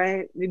rough,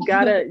 right? You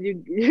gotta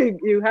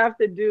you have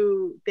to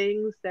do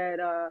things that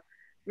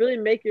really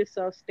make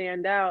yourself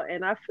stand out.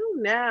 And I feel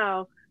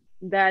now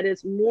that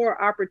it's more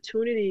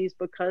opportunities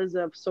because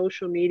of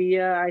social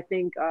media. I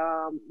think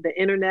the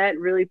internet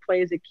really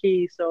plays a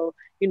key. So,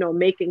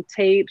 making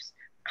tapes,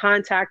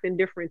 contacting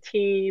different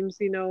teams,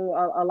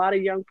 a lot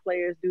of young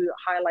players do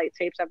highlight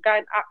tapes. I've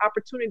gotten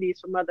opportunities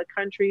from other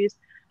countries.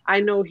 I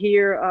know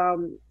here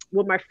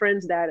with my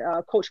friends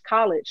that coach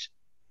college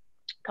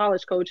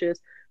coaches,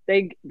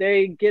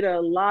 they get a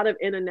lot of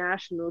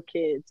international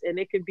kids, and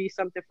it could be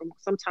something from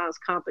sometimes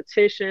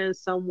competition,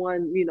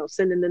 someone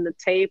sending in the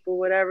tape or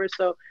whatever.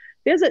 So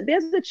there's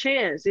a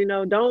chance.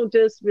 Don't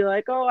just be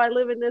like, oh, I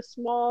live in this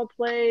small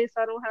place,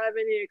 I don't have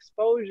any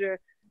exposure.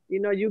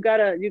 You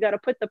gotta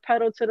put the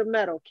pedal to the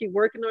metal, keep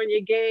working on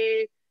your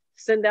game,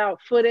 send out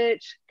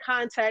footage,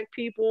 contact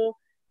people,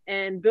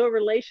 and build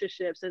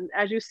relationships. And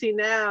as you see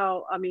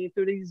now, I mean,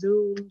 through these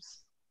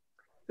Zooms,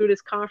 through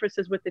these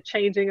conferences, with the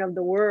changing of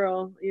the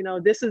world,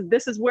 this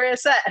is where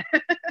it's at.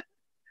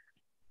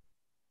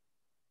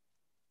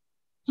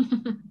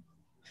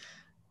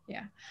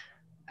 yeah.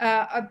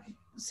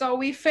 So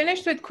we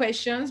finished with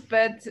questions,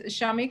 but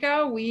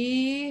Chamique,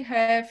 we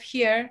have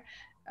here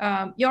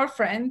our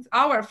friend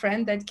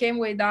that came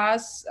with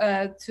us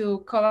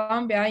to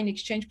Colombia in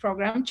exchange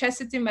program.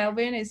 Chastity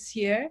Melvin is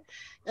here.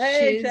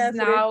 Hey, She's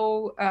Chastity.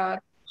 now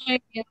in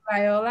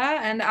Loyola,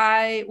 and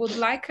I would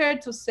like her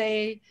to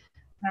say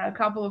a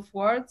couple of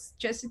words.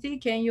 Chastity,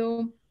 can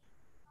you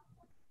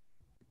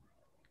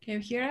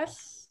hear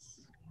us?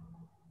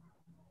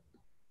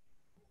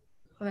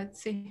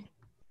 Let's see.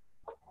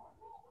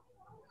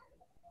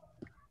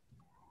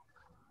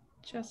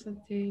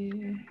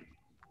 Chastity.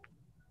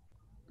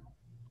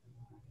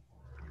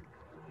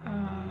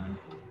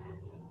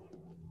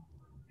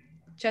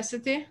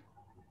 Chastity?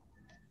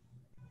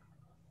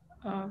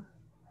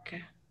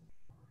 Okay.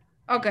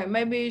 Okay,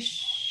 maybe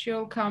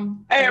she'll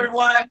come. Hey,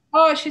 everyone.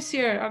 Oh, she's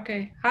here.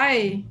 Okay. Hi.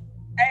 Hey,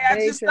 I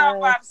just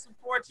stopped by to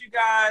support you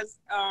guys.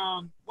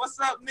 What's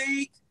up,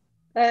 Meek?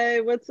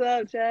 Hey, what's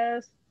up,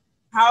 Chaz?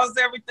 How's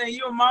everything?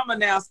 You're a mama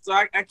now, so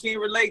I can't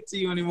relate to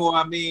you anymore.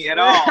 I mean, at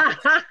all.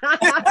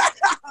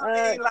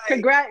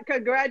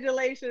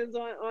 Congratulations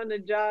on the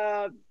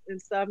job and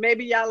stuff.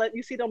 Maybe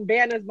you see them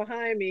banners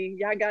behind me.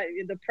 Y'all got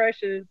the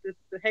pressure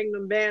to hang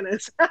them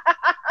banners.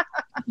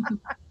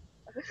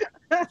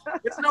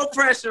 There's no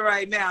pressure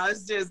right now.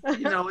 It's just,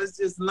 it's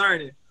just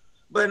learning.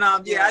 But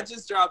yeah, I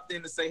just dropped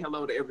in to say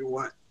hello to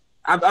everyone.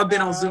 I've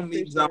been on Zoom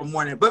meetings all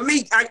morning. But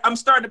Meek, I'm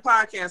starting a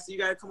podcast, so you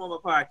got to come on my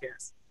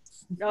podcast.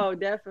 Oh,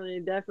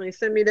 definitely.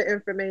 Send me the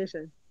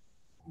information.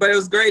 But it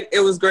was great.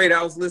 It was great.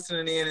 I was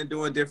listening in and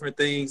doing different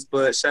things.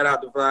 But shout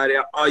out to Vlad,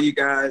 all you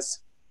guys.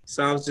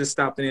 So I was just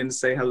stopping in to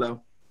say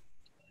hello.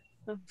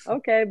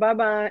 Okay,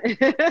 bye-bye.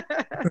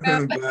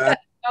 Bye.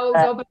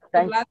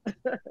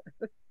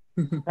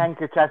 Thank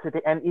you,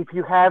 Chastity. And if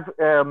you have,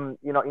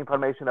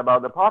 information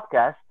about the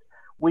podcast,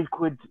 we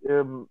could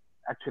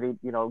actually,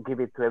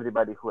 give it to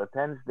everybody who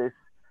attends this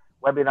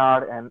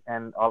webinar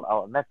and all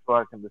our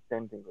network, and the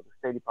same thing with the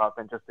State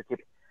Department, just to keep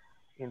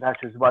in touch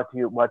with what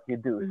you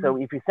do. Mm-hmm. So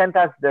if you send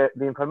us the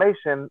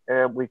information,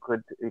 we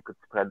could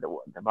spread the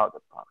word about the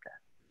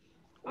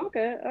podcast.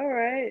 Okay, all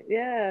right,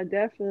 yeah,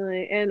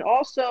 definitely. And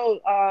also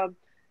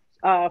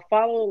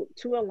follow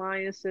two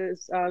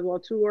alliances,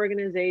 two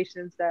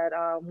organizations that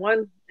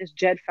one is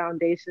JED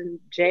Foundation,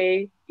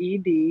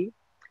 JED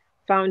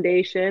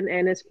Foundation,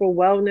 and it's for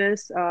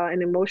wellness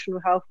and emotional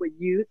health with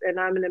youth. And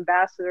I'm an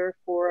ambassador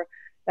for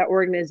that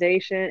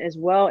organization, as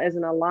well as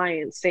an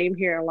alliance, Same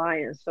Here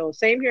Alliance. So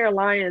Same Here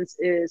Alliance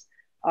is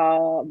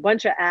a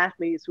bunch of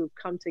athletes who've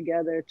come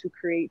together to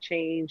create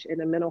change in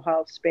the mental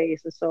health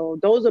space. And so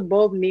those are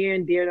both near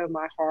and dear to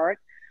my heart.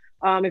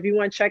 If you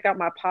want to check out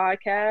my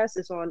podcast,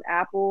 it's on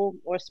Apple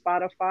or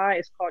Spotify.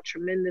 It's called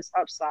Tremendous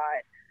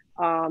Upside.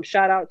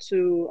 Shout out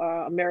to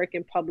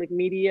American Public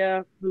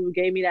Media, who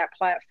gave me that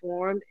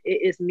platform.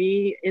 It is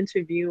me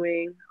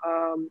interviewing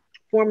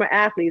former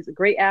athletes,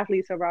 great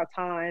athletes of our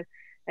time,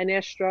 and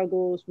their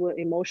struggles with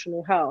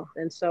emotional health.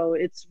 And so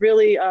it's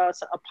really a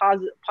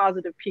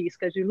positive piece,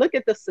 because you look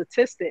at the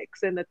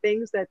statistics and the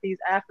things that these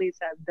athletes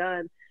have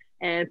done.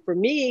 And for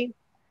me,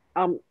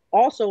 I'm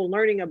also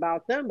learning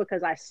about them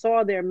because I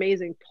saw their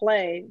amazing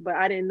play, but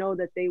I didn't know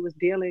that they was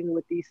dealing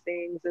with these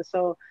things. And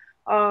so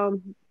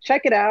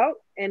check it out.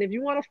 And if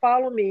you want to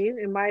follow me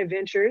in my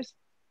adventures,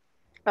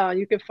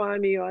 you can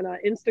find me on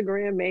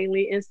Instagram,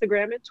 mainly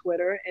Instagram and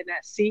Twitter, and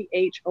that's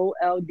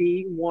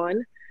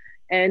CHOLD1.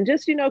 And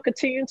just,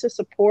 continue to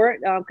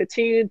support,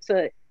 continue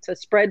to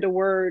spread the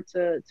word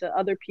to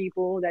other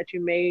people that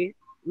you may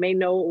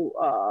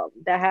know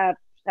that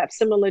have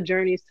similar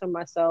journeys to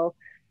myself,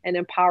 and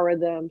empower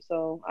them.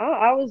 So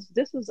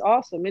this was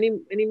awesome.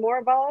 Any more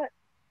about it?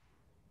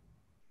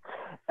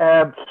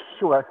 Um,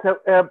 sure.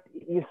 So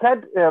you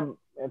said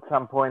at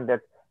some point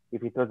that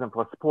if it wasn't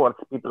for sports,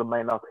 people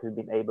may not have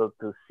been able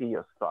to see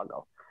your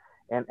struggle,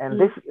 and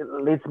this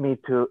leads me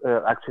to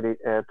actually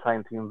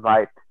trying to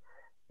invite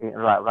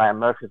Ryan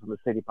Murphy from the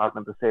State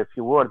Department to say a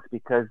few words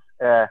because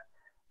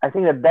I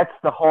think that that's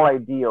the whole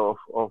idea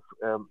of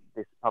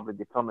this public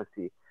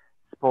diplomacy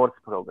sports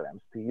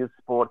programs. To use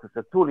sports as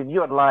a tool in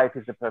your life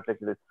is a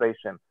perfect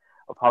illustration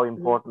of how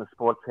important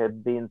sports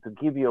have been to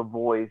give you a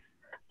voice,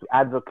 to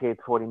advocate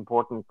for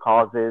important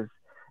causes,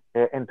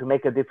 and to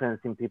make a difference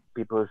in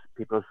people's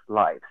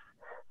lives.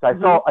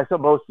 So I saw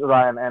both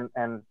Ryan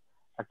and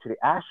actually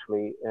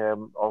Ashley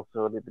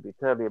also a little bit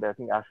earlier, but I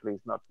think Ashley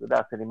is not with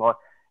us anymore.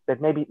 But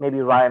maybe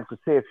Ryan could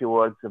say a few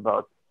words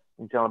about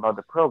in general about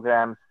the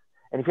programs.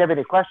 And if you have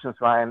any questions,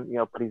 Ryan,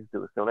 please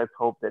do. So let's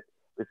hope that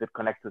we could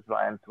connect with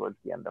Ryan towards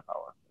the end of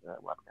our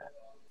webcast.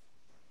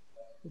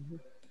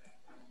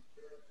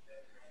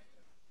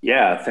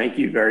 Yeah, thank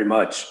you very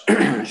much,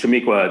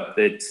 Chamique.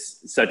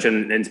 It's such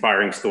an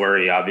inspiring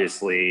story,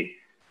 obviously,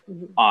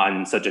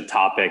 on such a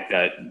topic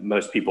that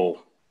most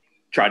people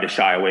try to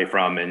shy away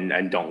from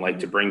and don't like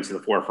to bring to the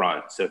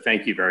forefront. So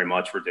thank you very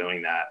much for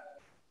doing that.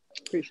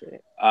 Appreciate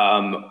it.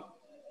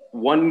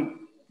 One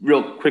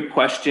real quick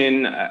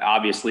question.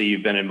 Obviously,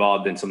 you've been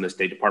involved in some of the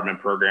State Department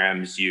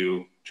programs.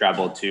 You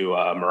traveled to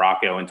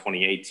Morocco in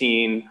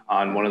 2018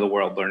 on one of the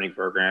World Learning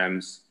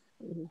programs.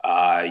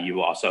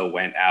 You also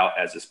went out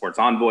as a sports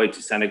envoy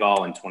to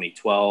Senegal in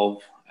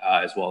 2012,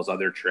 as well as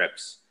other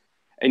trips.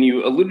 And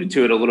you alluded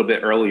to it a little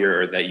bit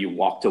earlier that you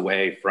walked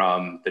away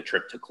from the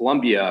trip to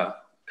Colombia,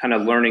 kind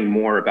of learning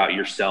more about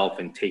yourself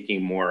and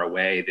taking more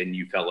away than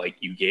you felt like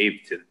you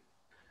gave to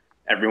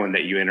everyone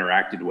that you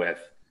interacted with.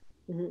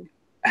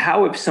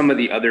 How have some of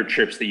the other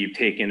trips that you've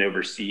taken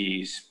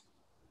overseas,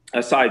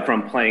 aside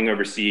from playing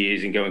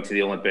overseas and going to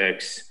the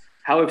Olympics,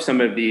 how have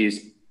some of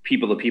these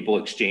people-to-people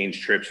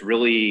exchange trips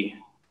really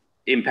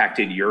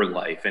impacted your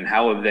life, and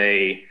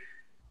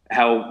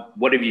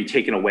what have you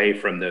taken away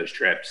from those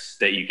trips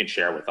that you can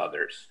share with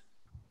others?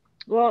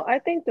 Well, I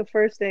think the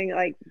first thing,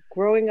 like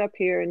growing up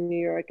here in New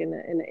York in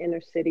the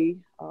inner city,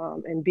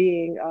 and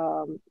being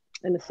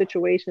in the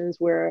situations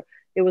where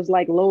it was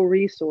like low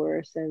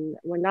resource. And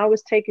when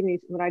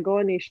I go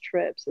on these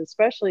trips,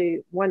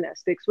 especially one that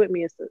sticks with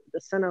me is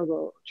the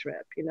Senegal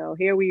trip.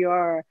 Here we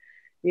are,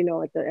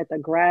 at the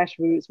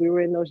grassroots. We were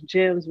in those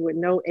gyms with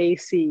no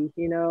AC.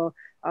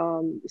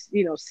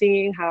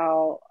 Seeing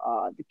how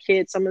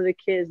some of the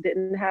kids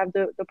didn't have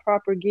the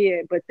proper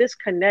gear, but this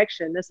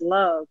connection, this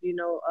love,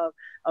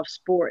 of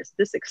sports,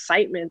 this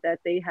excitement that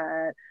they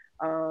had.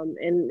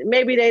 And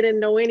maybe they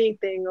didn't know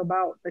anything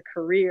about the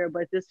career,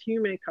 but this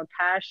human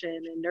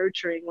compassion and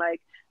nurturing,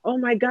 like, oh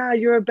my God,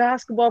 you're a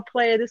basketball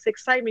player, this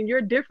excitement,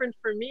 you're different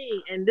from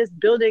me. And this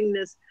building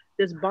this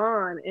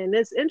bond. And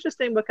it's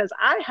interesting because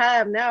I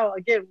have now,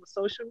 again, with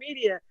social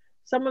media,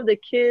 some of the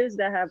kids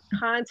that have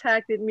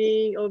contacted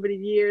me over the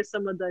years,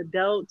 some of the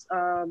adults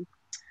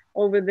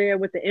over there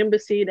with the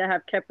embassy that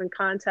have kept in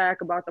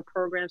contact about the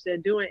programs they're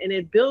doing. And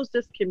it builds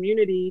this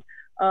community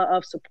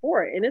of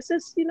support. And it's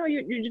just,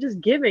 you're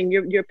just giving,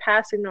 you're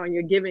passing on,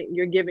 you're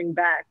giving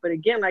back. But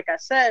again, like I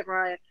said,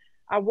 Ryan,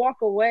 I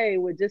walk away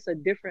with just a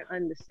different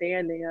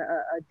understanding,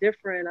 a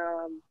different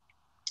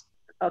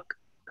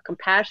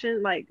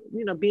compassion, like,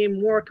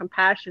 being more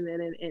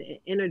compassionate and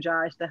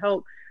energized to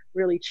help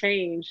really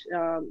change,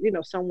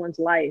 someone's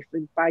life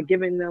by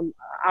giving them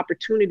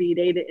opportunity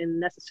they didn't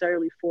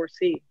necessarily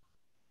foresee.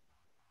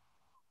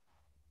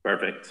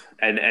 Perfect.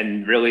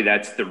 And really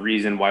that's the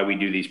reason why we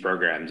do these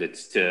programs.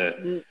 It's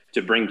to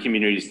bring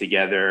communities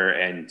together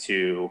and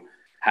to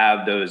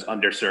have those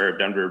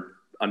underserved,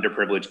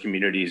 underprivileged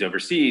communities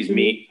overseas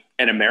meet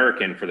an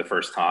American for the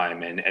first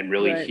time and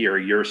really hear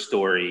your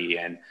story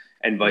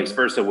and vice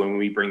versa. When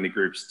we bring the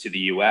groups to the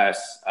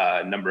US,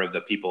 a number of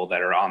the people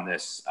that are on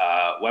this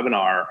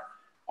webinar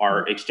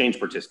are exchange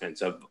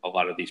participants of a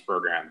lot of these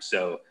programs.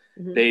 So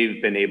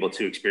they've been able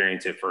to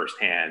experience it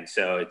firsthand.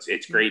 So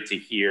it's great to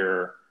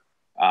hear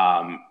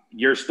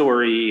your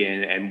story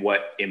and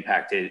what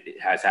impact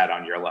it has had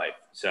on your life.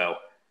 So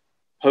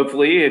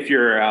hopefully if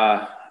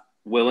you're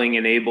willing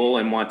and able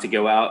and want to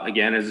go out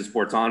again as a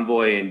sports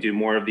envoy and do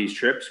more of these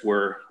trips,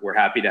 we're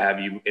happy to have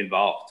you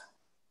involved.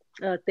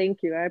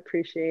 Thank you. I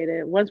appreciate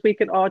it. Once we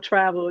can all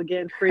travel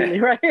again freely,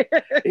 right?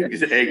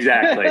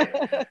 Exactly.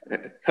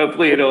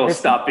 Hopefully it'll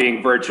stop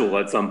being virtual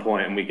at some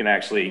point and we can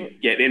actually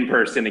get in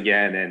person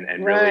again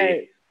and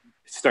really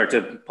start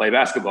to play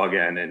basketball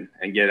again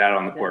and get out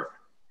on the court.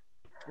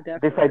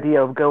 Definitely. This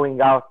idea of going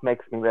out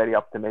makes me very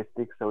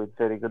optimistic. So it's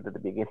very good at the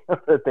beginning of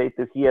the day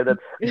to hear that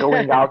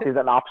going out is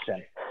an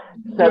option.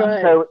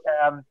 So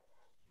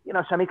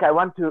Chamique, I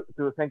want to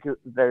thank you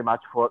very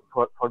much for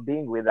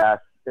being with us.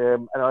 I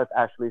don't know if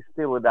Ashley is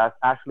still with us.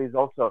 Ashley is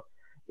also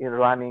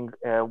running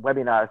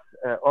webinars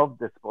of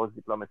the sports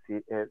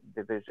diplomacy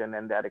division,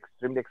 and they're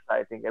extremely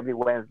exciting. Every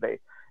Wednesday,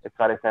 as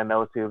far as I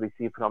know, to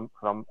receive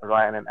from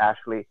Ryan and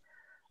Ashley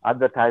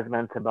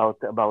advertisements about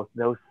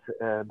those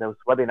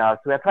webinars.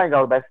 We are trying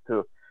our best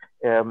to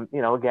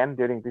again,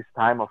 during this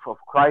time of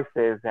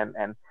crisis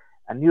and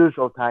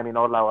unusual time in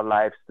all our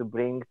lives, to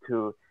bring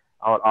to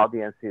our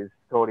audiences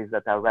stories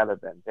that are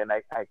relevant. And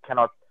I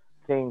cannot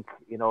think,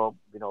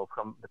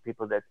 from the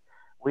people that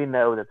we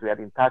know, that we are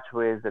in touch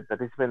with, that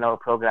participate in our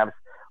programs,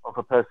 of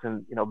a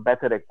person,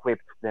 better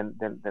equipped than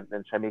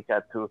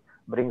Chamique to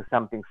bring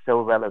something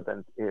so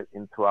relevant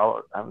into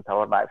our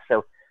lives.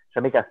 So,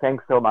 Chamique,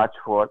 thanks so much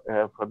for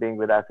being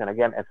with us. And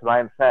again, as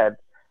Ryan said,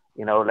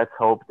 let's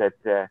hope that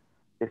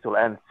this will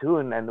end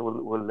soon, and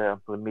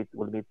we'll meet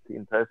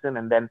in person,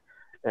 and then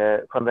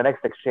from the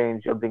next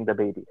exchange, you'll bring the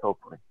baby,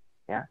 hopefully.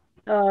 Yeah.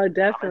 Oh,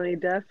 definitely.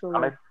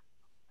 Promise?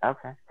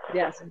 Okay.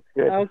 Yes.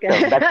 Good.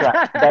 Okay.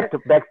 So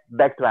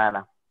back to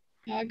Anna.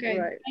 Okay,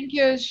 Right. Thank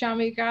you,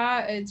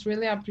 Chamique. It's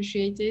really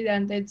appreciated,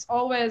 and it's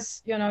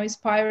always,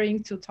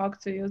 inspiring to talk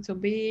to you, to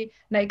be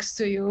next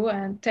to you,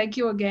 and thank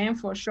you again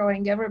for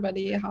showing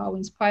everybody how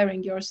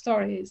inspiring your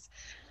story is.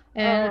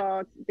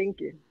 And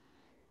thank you.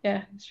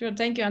 yeah, sure,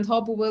 thank you, and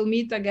hope we will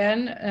meet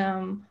again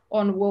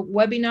on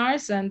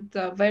webinars and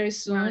very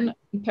soon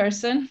in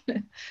person.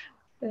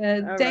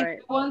 I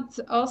want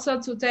also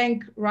to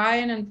thank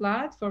Ryan and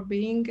Vlad for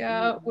being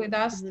with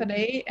us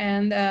today,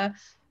 and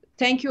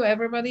thank you,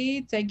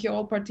 everybody. Thank you,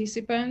 all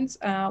participants.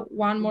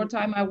 One more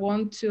time, I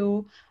want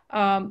to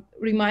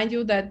remind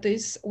you that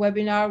this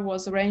webinar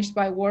was arranged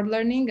by World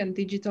Learning and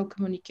Digital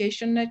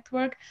Communication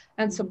Network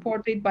and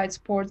supported by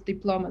Sports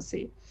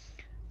Diplomacy.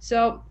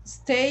 So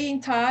stay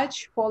in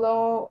touch,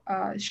 follow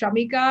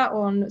Chamique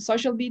on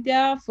social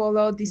media,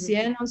 follow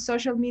DCN on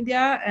social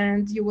media,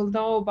 and you will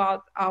know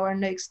about our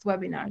next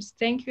webinars.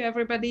 Thank you,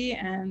 everybody,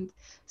 and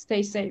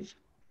stay safe.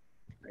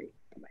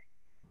 Bye-bye.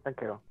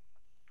 Thank you.